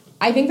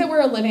 I think that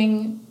we're a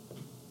living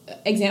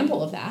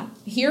example of that.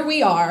 Here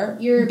we are,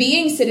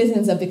 being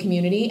citizens of the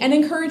community and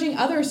encouraging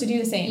others to do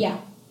the same. Yeah.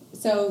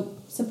 So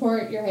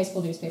support your high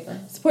school newspaper.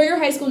 Support your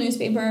high school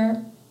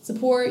newspaper.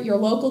 Support your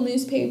local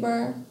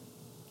newspaper.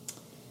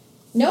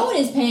 No one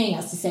is paying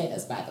us to say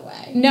this, by the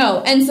way.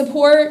 No, and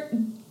support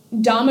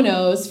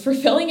Domino's for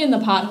filling in the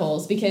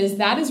potholes, because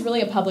that is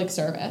really a public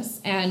service,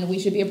 and we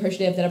should be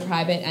appreciative that a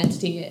private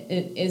entity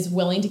is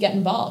willing to get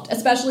involved,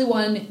 especially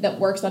one that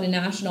works on a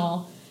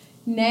national,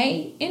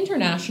 nay,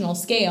 international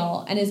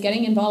scale and is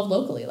getting involved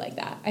locally like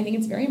that. I think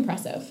it's very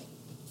impressive.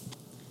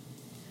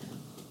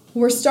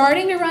 We're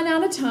starting to run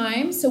out of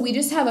time, so we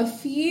just have a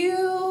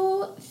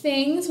few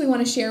things we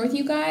want to share with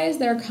you guys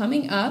that are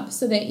coming up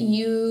so that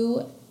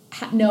you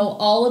know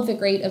all of the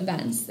great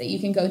events that you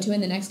can go to in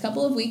the next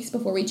couple of weeks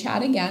before we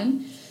chat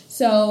again.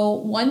 So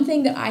one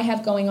thing that I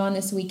have going on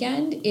this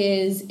weekend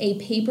is a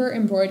paper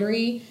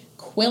embroidery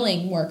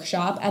quilling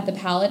workshop at the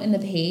Palette and the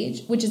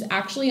Page, which is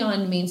actually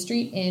on Main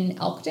Street in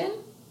Elkton.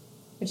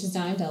 Which is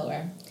down in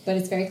Delaware, but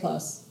it's very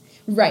close.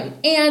 Right.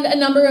 And a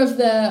number of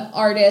the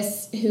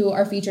artists who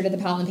are featured at the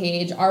Palette and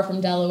Page are from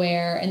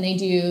Delaware, and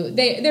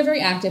they're very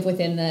active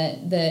within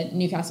the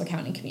Newcastle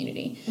County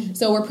community. Mm-hmm.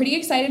 So we're pretty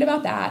excited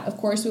about that. Of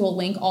course, we will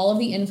link all of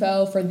the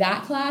info for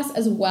that class,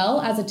 as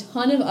well as a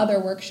ton of other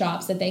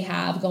workshops that they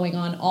have going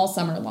on all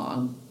summer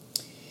long.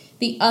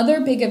 The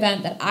other big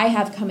event that I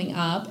have coming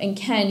up, and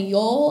Ken,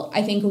 you'll,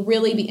 I think,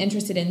 really be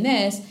interested in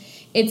this,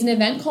 it's an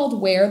event called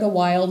Where the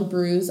Wild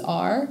Brews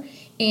Are.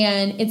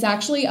 And it's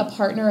actually a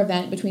partner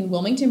event between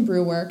Wilmington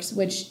Brew Works,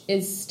 which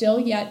is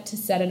still yet to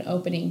set an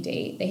opening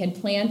date. They had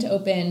planned to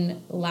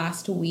open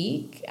last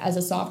week as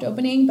a soft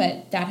opening,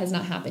 but that has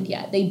not happened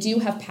yet. They do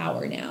have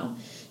power now.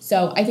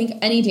 So I think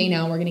any day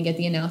now we're going to get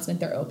the announcement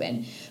they're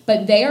open.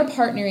 But they are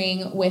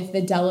partnering with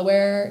the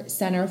Delaware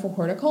Center for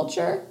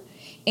Horticulture,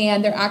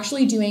 and they're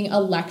actually doing a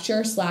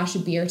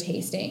lecture/beer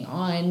tasting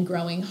on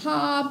growing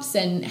hops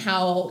and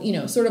how,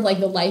 sort of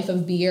like the life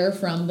of beer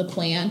from the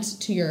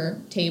plant to your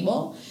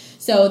table.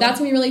 So that's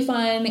going to be really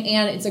fun,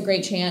 and it's a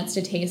great chance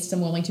to taste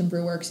some Wilmington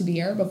Brew Works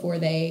beer before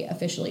they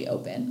officially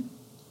open.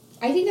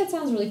 I think that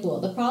sounds really cool.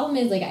 The problem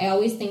is, like, I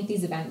always think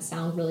these events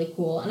sound really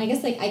cool, and I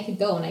guess, like, I could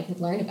go and I could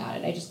learn about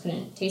it. I just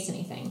couldn't taste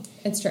anything.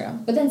 It's true.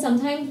 But then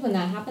sometimes when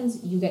that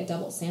happens, you get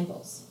double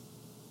samples.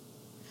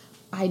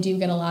 I do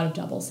get a lot of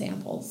double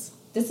samples.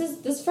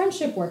 This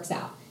friendship works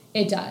out.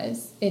 It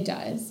does. It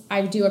does.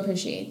 I do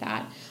appreciate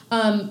that.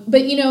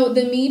 But, you know,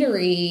 the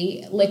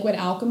meadery, Liquid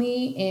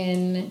Alchemy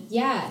in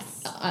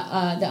Yes.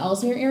 the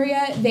Ellesmere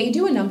area, they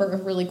do a number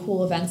of really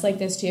cool events like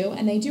this too.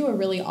 And they do a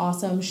really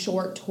awesome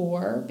short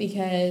tour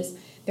because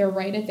they're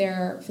right at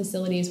their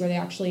facilities where they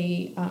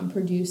actually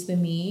produce the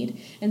mead.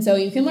 And so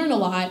you can learn a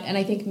lot. And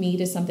I think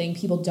mead is something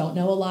people don't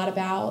know a lot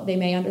about. They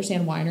may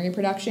understand winery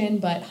production,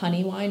 but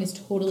honey wine is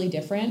totally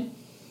different.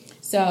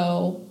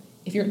 So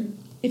if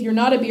you're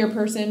not a beer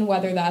person,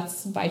 whether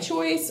that's by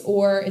choice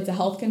or it's a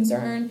health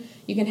concern,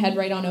 you can head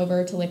right on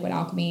over to Liquid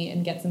Alchemy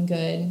and get some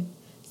good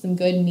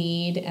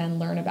mead and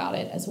learn about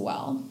it as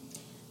well.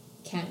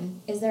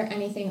 Ken, is there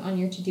anything on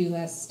your to-do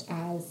list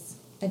as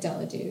a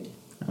Della dude?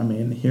 I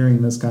mean,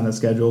 hearing this kind of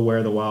schedule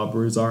where the wild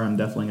brews are, I'm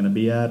definitely going to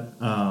be at.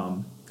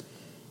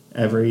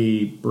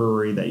 Every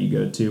brewery that you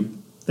go to,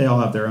 they all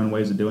have their own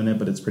ways of doing it,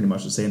 but it's pretty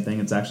much the same thing.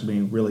 It's actually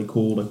been really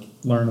cool to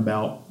learn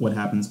about what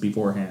happens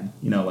beforehand,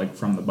 you know, like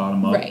from the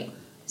bottom up. Right.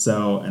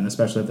 So, and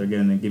especially if they're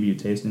going to give you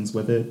tastings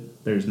with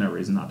it, there's no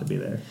reason not to be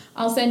there.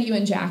 I'll send you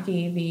and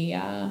Jackie the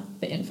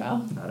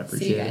info. I'd appreciate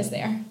See you guys it.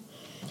 there.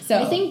 So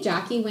I think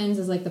Jackie Wins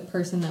is, like, the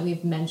person that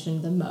we've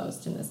mentioned the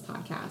most in this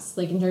podcast.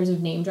 Like, in terms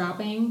of name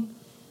dropping,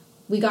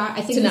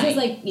 I think Tonight. this is,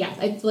 like, yeah,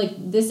 it's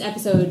like this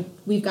episode,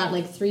 we've got,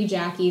 like, 3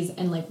 Jackies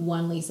and, like,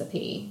 1 Lisa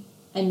P.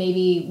 And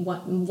maybe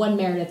one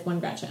Meredith,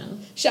 1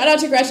 Gretchen. shout out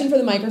to Gretchen for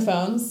the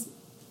microphones.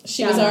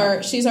 She's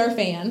our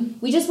fan.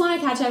 We just want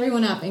to catch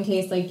everyone up in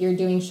case, like, you're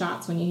doing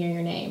shots when you hear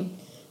your name.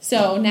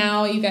 So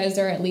now you guys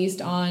are at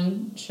least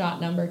on shot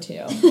number 2,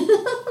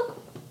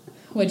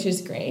 which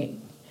is great.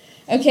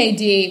 Okay,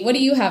 Dee, what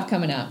do you have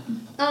coming up?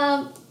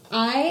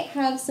 I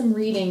have some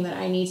reading that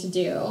I need to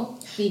do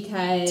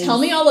because... Tell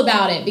me all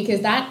about it,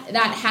 because that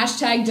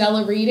hashtag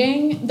Della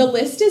reading, the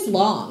list is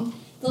long.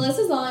 The list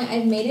is long.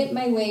 I've made it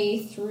my way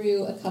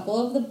through a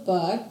couple of the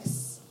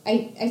books.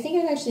 I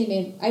think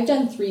I've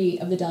done 3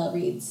 of the Della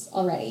reads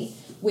already,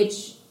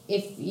 which,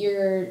 if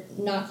you're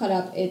not caught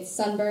up, it's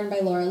Sunburn by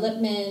Laura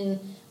Lippman,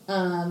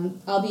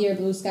 I'll Be Your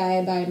Blue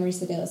Sky by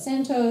Marisa de los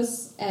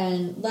Santos,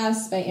 and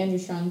Less by Andrew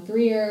Strong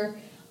Greer.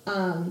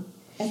 I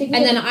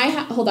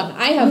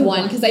have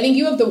one, because I think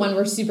you have the one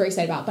we're super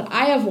excited about, but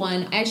I have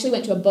one. I actually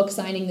went to a book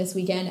signing this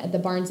weekend at the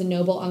Barnes &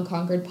 Noble on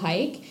Concord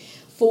Pike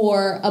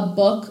for a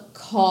book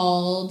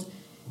called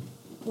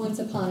Once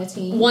Upon a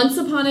Team. Once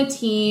Upon a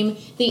Team,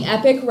 The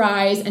Epic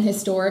Rise and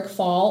Historic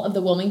Fall of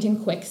the Wilmington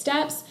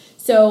Quicksteps.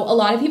 So a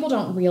lot of people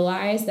don't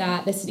realize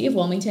that the city of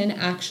Wilmington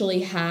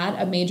actually had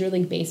a Major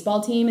League Baseball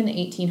team in the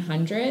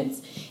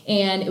 1800s,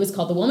 and it was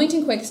called the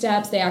Wilmington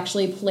Quicksteps. They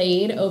actually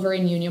played over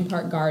in Union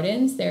Park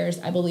Gardens. There's,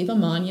 I believe, a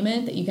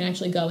monument that you can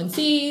actually go and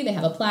see. They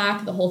have a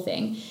plaque, the whole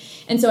thing.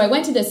 And so I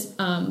went to this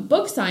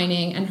book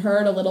signing and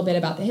heard a little bit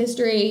about the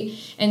history,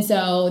 and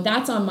so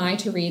that's on my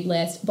to-read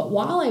list. But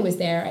while I was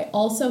there, I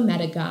also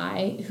met a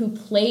guy who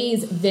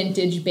plays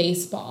vintage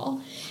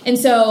baseball. And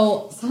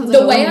so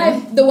the way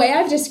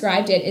I've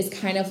described it is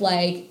kind of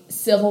like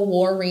Civil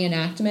War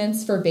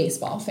reenactments for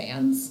baseball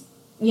fans.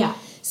 Yeah.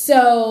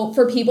 So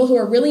for people who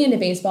are really into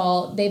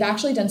baseball, they've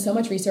actually done so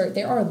much research.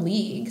 There are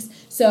leagues.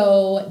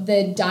 So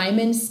the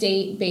Diamond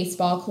State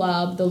Baseball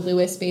Club, the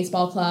Lewis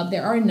Baseball Club,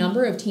 there are a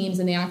number of teams,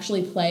 and they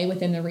actually play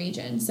within the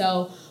region.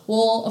 So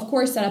we'll, of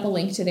course, set up a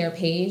link to their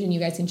page, and you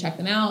guys can check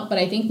them out. But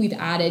I think we've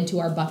added to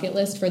our bucket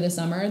list for the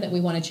summer that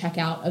we want to check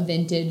out a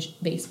vintage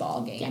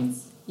baseball game.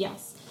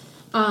 Yes.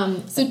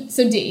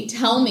 So Dee,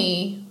 tell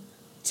me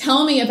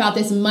about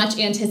this much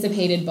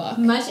anticipated book.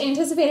 Much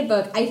anticipated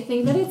book. I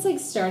think that it's, like,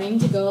 starting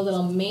to go a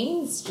little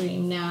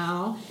mainstream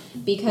now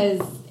because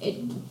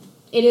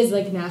it is,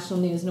 like, national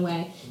news in a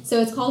way.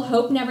 So it's called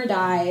Hope Never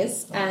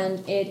Dies,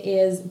 and it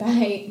is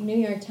by New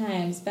York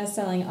Times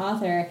bestselling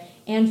author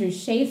Andrew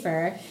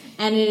Schaefer,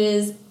 and it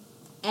is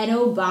an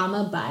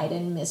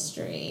Obama-Biden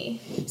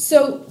mystery.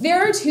 So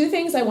there are 2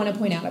 things I want to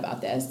point out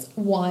about this.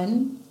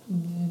 One,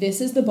 this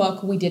is the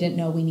book we didn't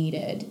know we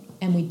needed,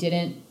 and we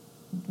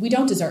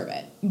don't deserve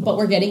it, but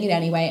we're getting it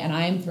anyway, and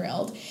I am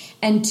thrilled.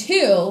 And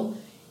 2,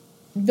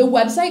 the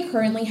website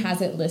currently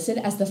has it listed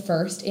as the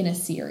first in a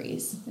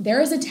series.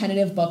 There is a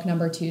tentative book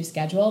number 2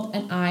 scheduled,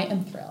 and I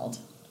am thrilled.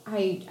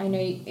 I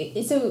know.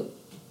 So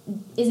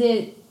is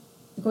it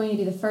going to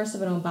be the first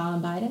of an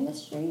Obama-Biden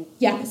mystery?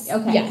 Yes.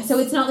 Okay. Yes. So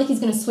it's not like he's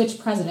going to switch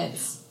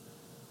presidents.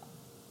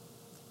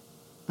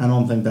 I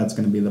don't think that's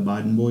going to be the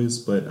Biden boys,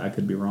 but I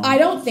could be wrong. I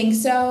don't think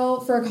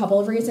so for a couple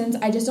of reasons.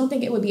 I just don't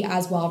think it would be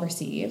as well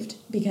received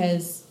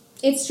because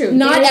It's true.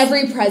 not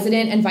every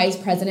president and vice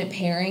president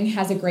pairing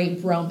has a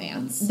great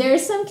bromance.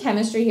 There's some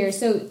chemistry here.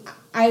 So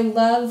I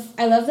love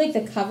like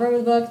the cover of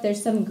the book.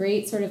 There's some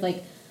great sort of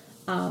like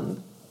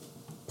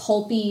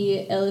pulpy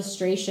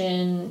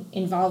illustration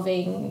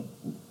involving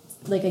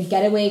like a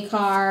getaway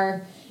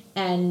car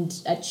and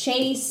a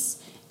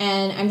chase.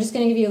 And I'm just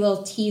going to give you a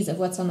little tease of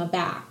what's on the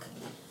back.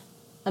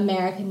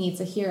 America needs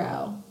a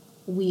hero.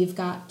 We've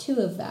got 2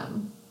 of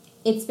them.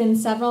 It's been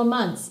several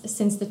months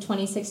since the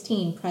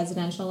 2016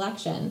 presidential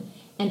election,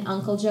 and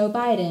Uncle Joe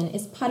Biden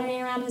is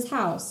puttering around his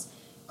house,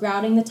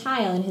 grouting the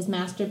tile in his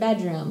master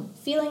bedroom,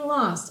 feeling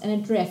lost and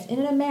adrift in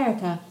an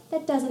America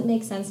that doesn't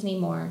make sense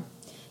anymore.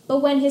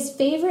 But when his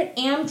favorite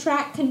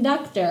Amtrak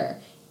conductor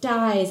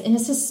dies in a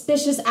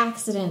suspicious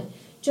accident,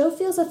 Joe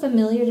feels a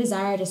familiar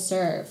desire to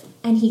serve,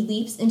 and he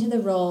leaps into the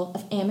role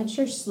of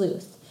amateur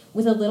sleuth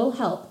with a little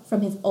help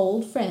from his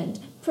old friend,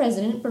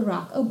 President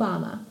Barack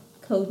Obama,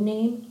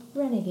 codename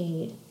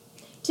Renegade.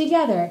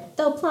 Together,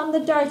 they'll plumb the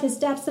darkest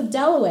depths of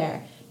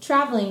Delaware,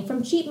 traveling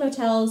from cheap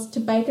motels to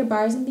biker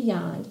bars and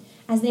beyond,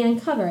 as they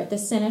uncover the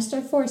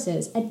sinister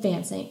forces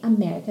advancing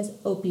America's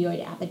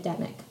opioid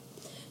epidemic.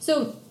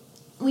 So,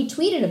 we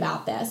tweeted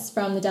about this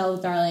from the Della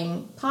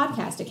Darling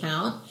podcast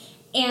account,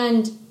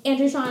 and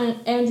Andrew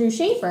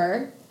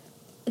Schaefer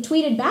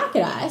tweeted back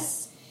at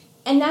us,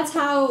 and that's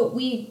how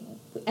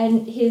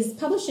and his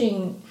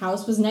publishing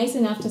house was nice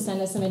enough to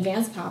send us some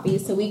advanced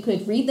copies so we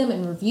could read them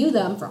and review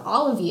them for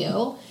all of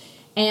you.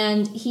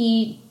 And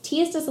he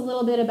teased us a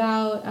little bit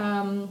about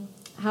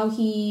how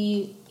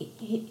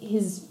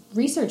his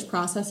research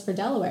process for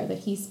Delaware, that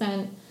he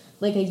spent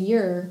like a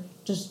year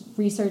just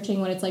researching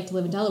what it's like to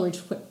live in Delaware,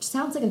 which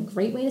sounds like a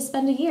great way to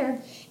spend a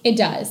year. It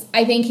does.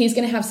 I think he's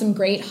going to have some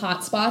great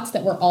hot spots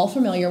that we're all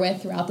familiar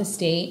with throughout the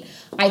state.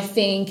 I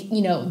think,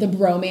 the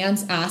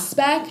bromance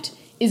aspect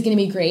is going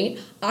to be great.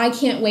 I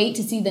can't wait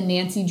to see the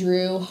Nancy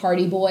Drew,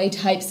 Hardy Boy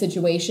type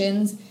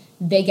situations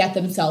they get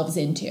themselves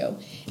into.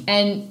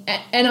 And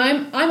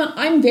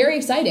I'm very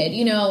excited.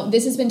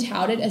 This has been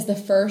touted as the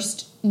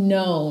first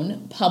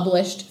known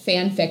published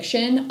fan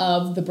fiction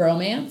of the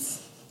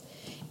bromance,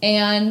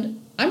 and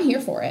I'm here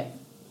for it.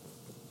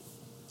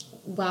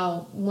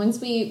 Well, once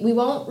we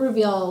won't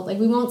reveal,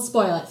 we won't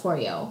spoil it for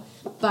you,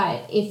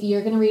 but if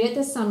you're going to read it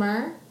this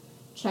summer,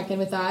 check in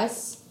with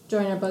us,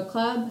 join our book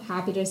club,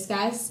 happy to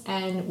discuss,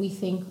 and we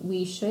think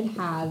we should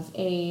have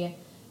a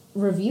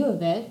review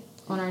of it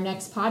on our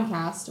next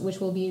podcast, which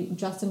will be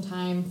just in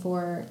time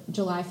for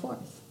July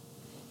 4th.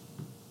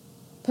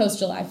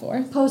 Post-July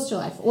 4th.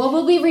 Post-July 4th. Well,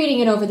 we'll be reading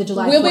it over the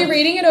July 4th. We'll be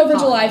reading it over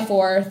July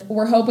 4th.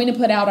 We're hoping to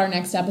put out our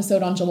next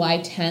episode on July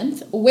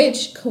 10th,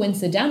 which,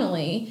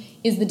 coincidentally,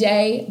 is the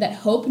day that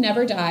Hope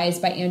Never Dies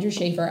by Andrew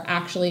Schaefer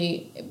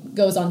actually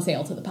goes on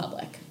sale to the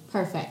public.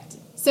 Perfect.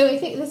 So I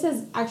think this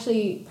is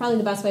actually probably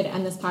the best way to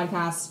end this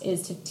podcast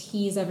is to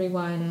tease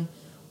everyone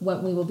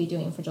what we will be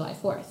doing for July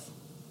 4th.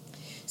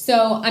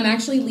 So I'm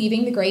actually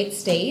leaving the great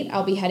state.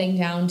 I'll be heading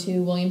down to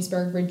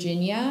Williamsburg,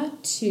 Virginia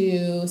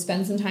to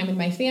spend some time with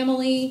my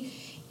family.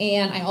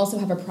 And I also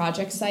have a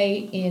project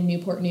site in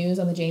Newport News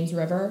on the James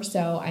River.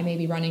 So I may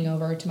be running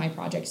over to my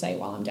project site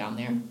while I'm down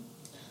there.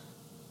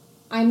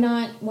 I'm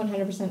not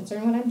 100%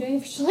 certain what I'm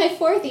doing for July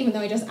 4th, even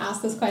though I just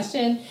asked this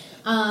question.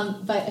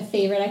 But a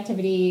favorite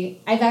activity,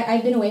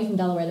 I've been away from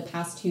Delaware the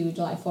past 2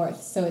 July 4th,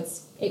 so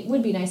it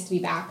would be nice to be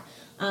back.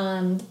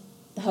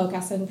 The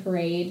Hockessin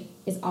Parade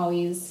is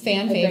always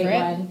fan a favorite. Great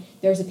one.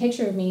 There's a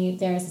picture of me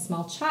there as a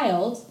small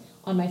child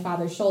on my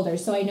father's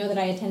shoulders, so I know that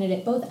I attended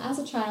it both as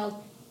a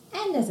child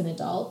and as an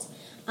adult.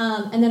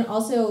 And then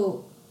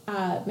also,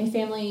 my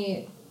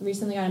family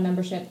recently got a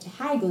membership to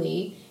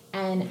Hagley,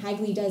 and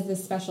Hagley does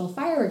this special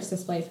fireworks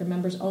display for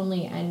members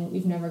only, and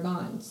we've never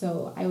gone.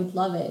 So I would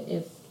love it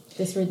if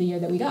this were the year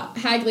that we go.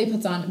 Hagley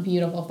puts on a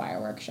beautiful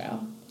fireworks show.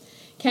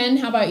 Ken,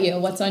 how about you?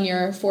 What's on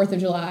your 4th of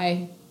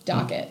July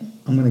docket?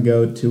 I'm going to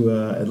go to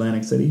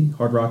Atlantic City.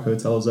 Hard Rock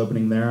Hotel is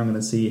opening there. I'm going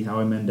to see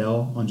Howie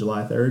Mandel on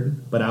July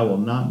 3rd, but I will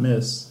not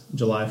miss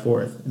July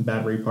 4th in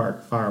Battery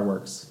Park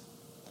fireworks.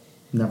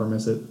 Never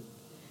miss it.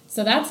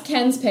 So that's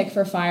Ken's pick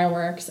for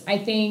fireworks. I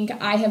think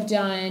I have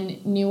done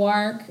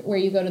Newark, where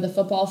you go to the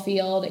football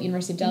field at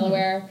University of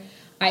Delaware. Mm-hmm.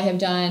 I have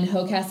done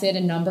Hockessin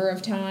a number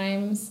of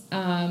times.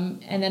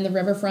 And then the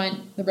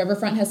Riverfront. The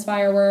Riverfront has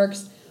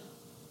fireworks.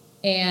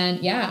 And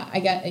yeah, I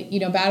got,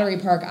 Battery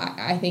Park,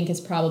 I think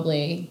is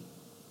probably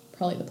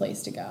the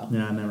place to go.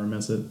 Yeah, I never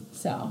miss it.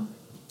 So,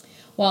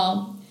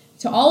 well,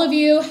 to all of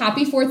you,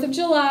 happy 4th of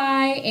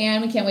July,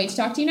 and we can't wait to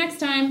talk to you next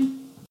time.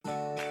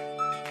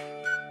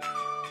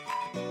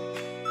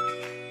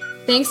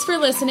 Thanks for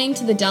listening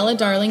to the Della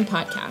Darling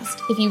podcast.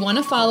 If you want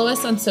to follow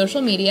us on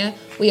social media,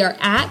 we are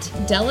at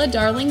Della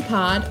Darling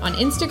Pod on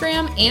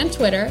Instagram and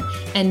Twitter,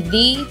 and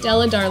The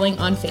Della Darling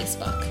on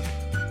Facebook.